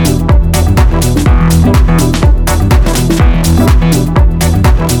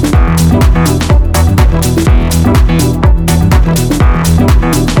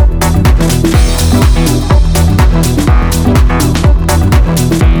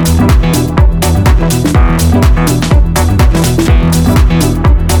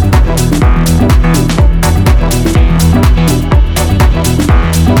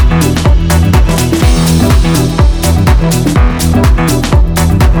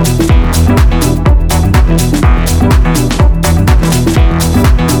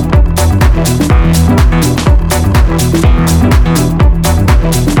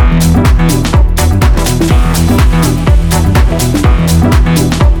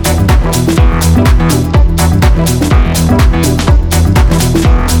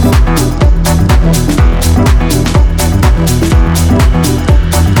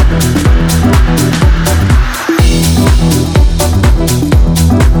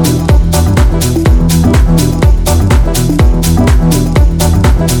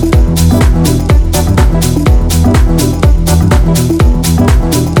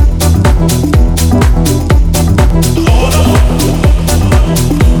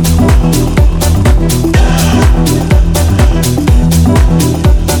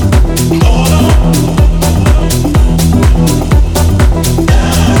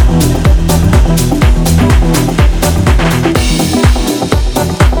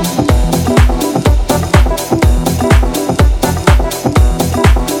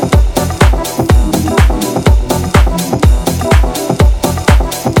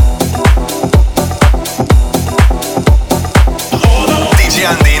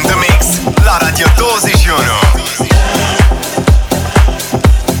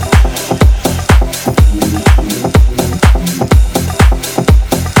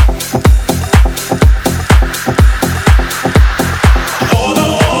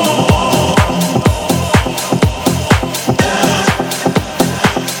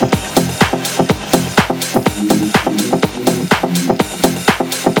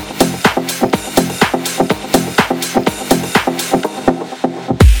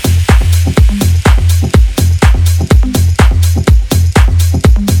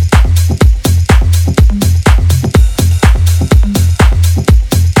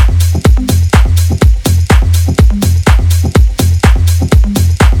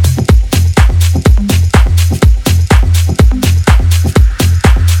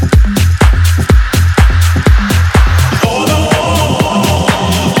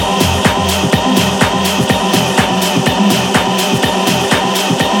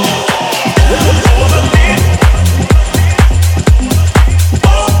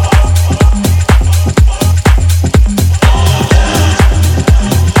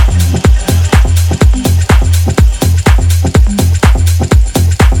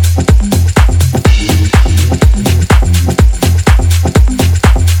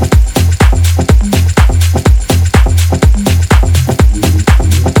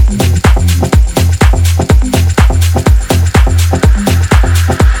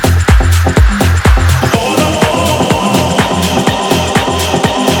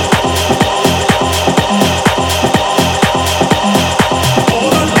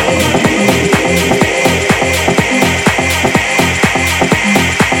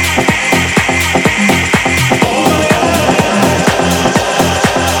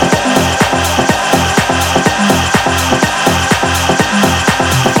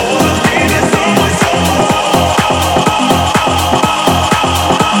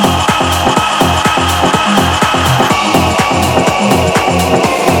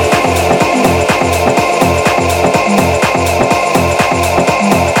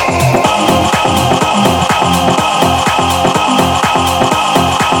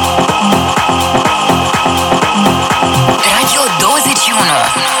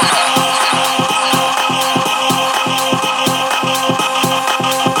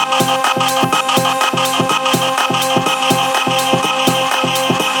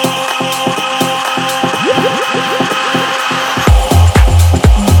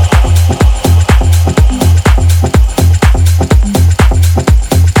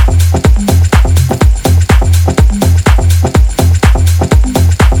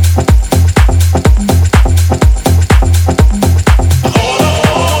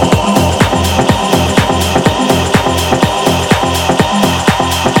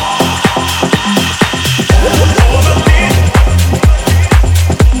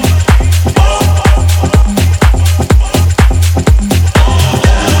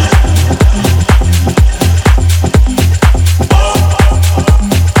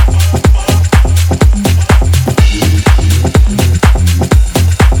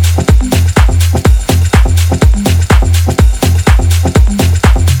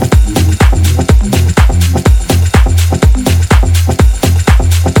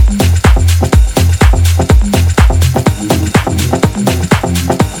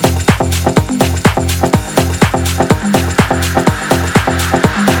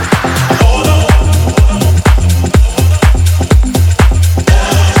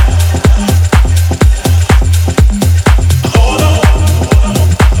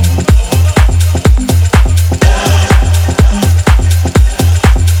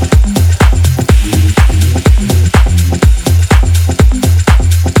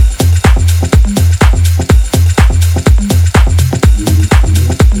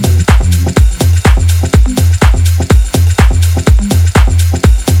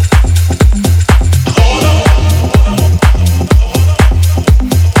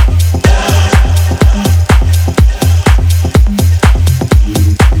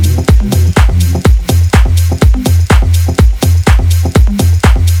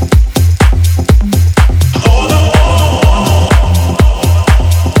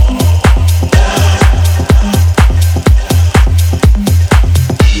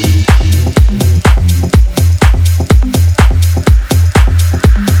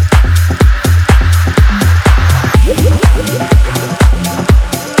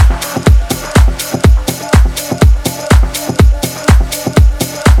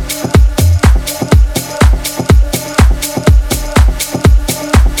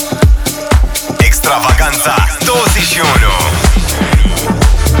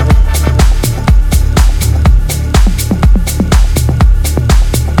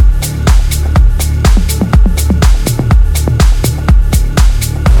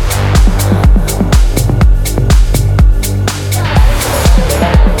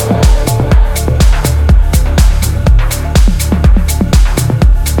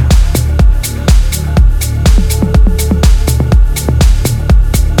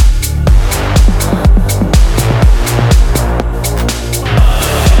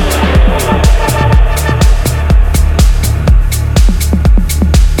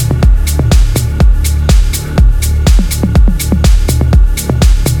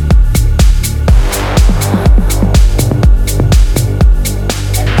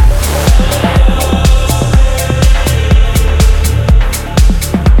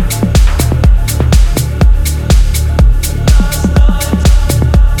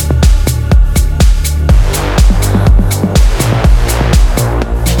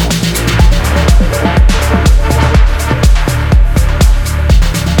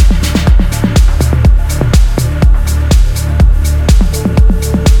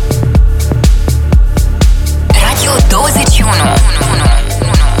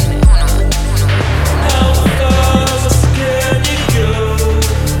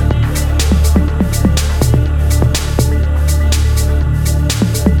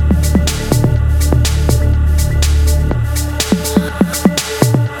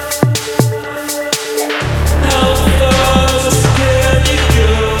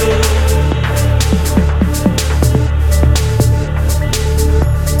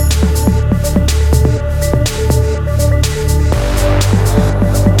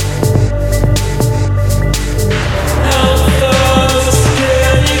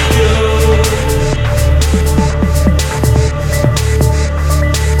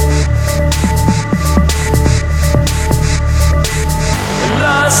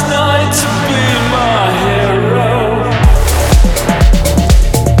 last night to be my hero.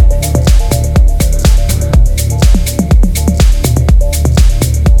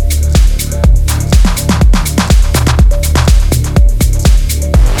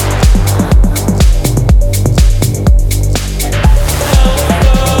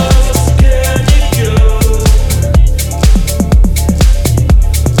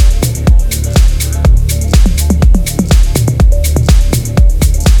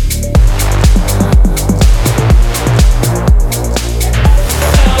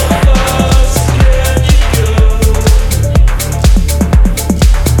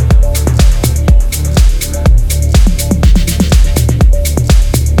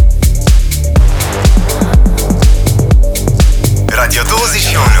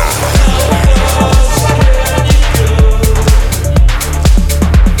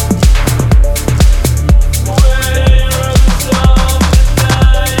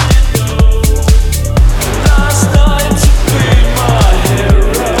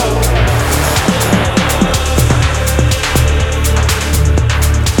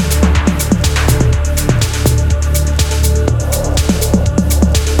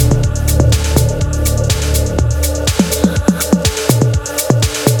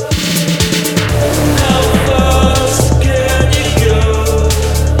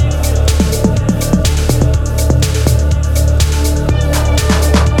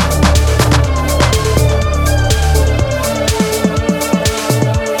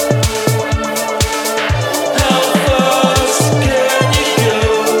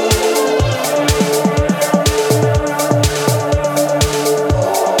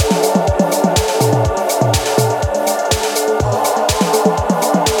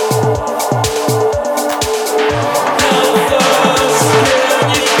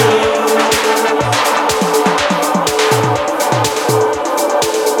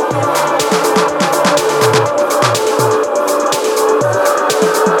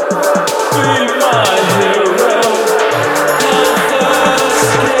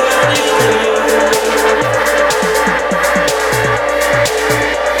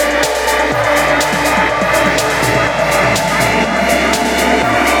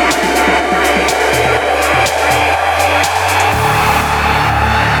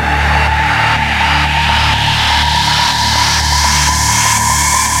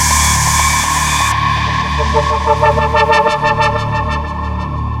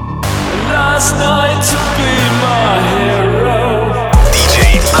 Last night to be my hero.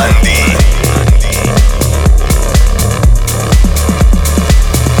 DJ ANDI.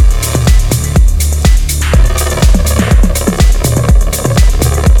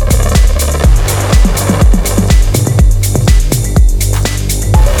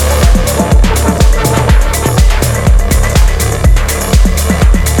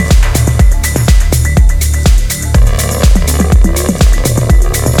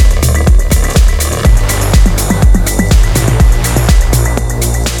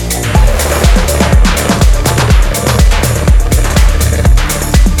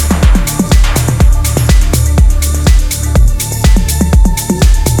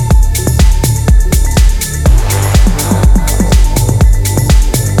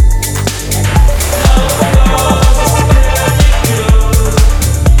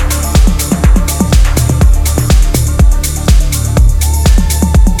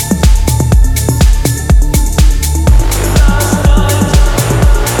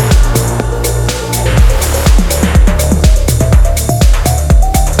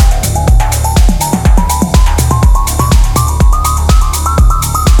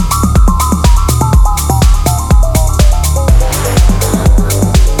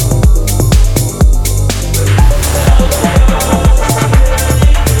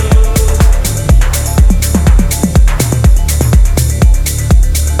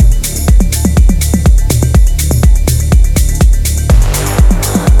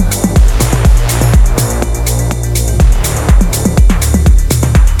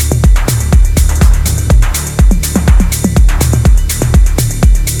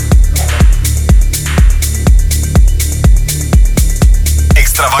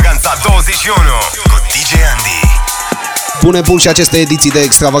 Extravaganza21 cu DJ ANDI. Pune pulși aceste ediții de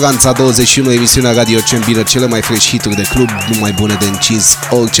Extravaganța 21, emisiunea radio ce îmbină cele mai fresh hituri de club, numai bune de încins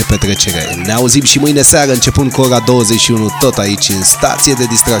orice petrecere. Ne auzim și mâine seară începând cu ora 21, tot aici în stație de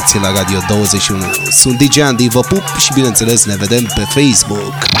distracție la Radio 21. Sunt DJ ANDI, vă pup și bineînțeles ne vedem pe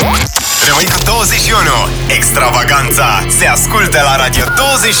Facebook. Rămâi cu 21. Extravaganța se ascultă la Radio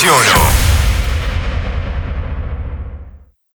 21.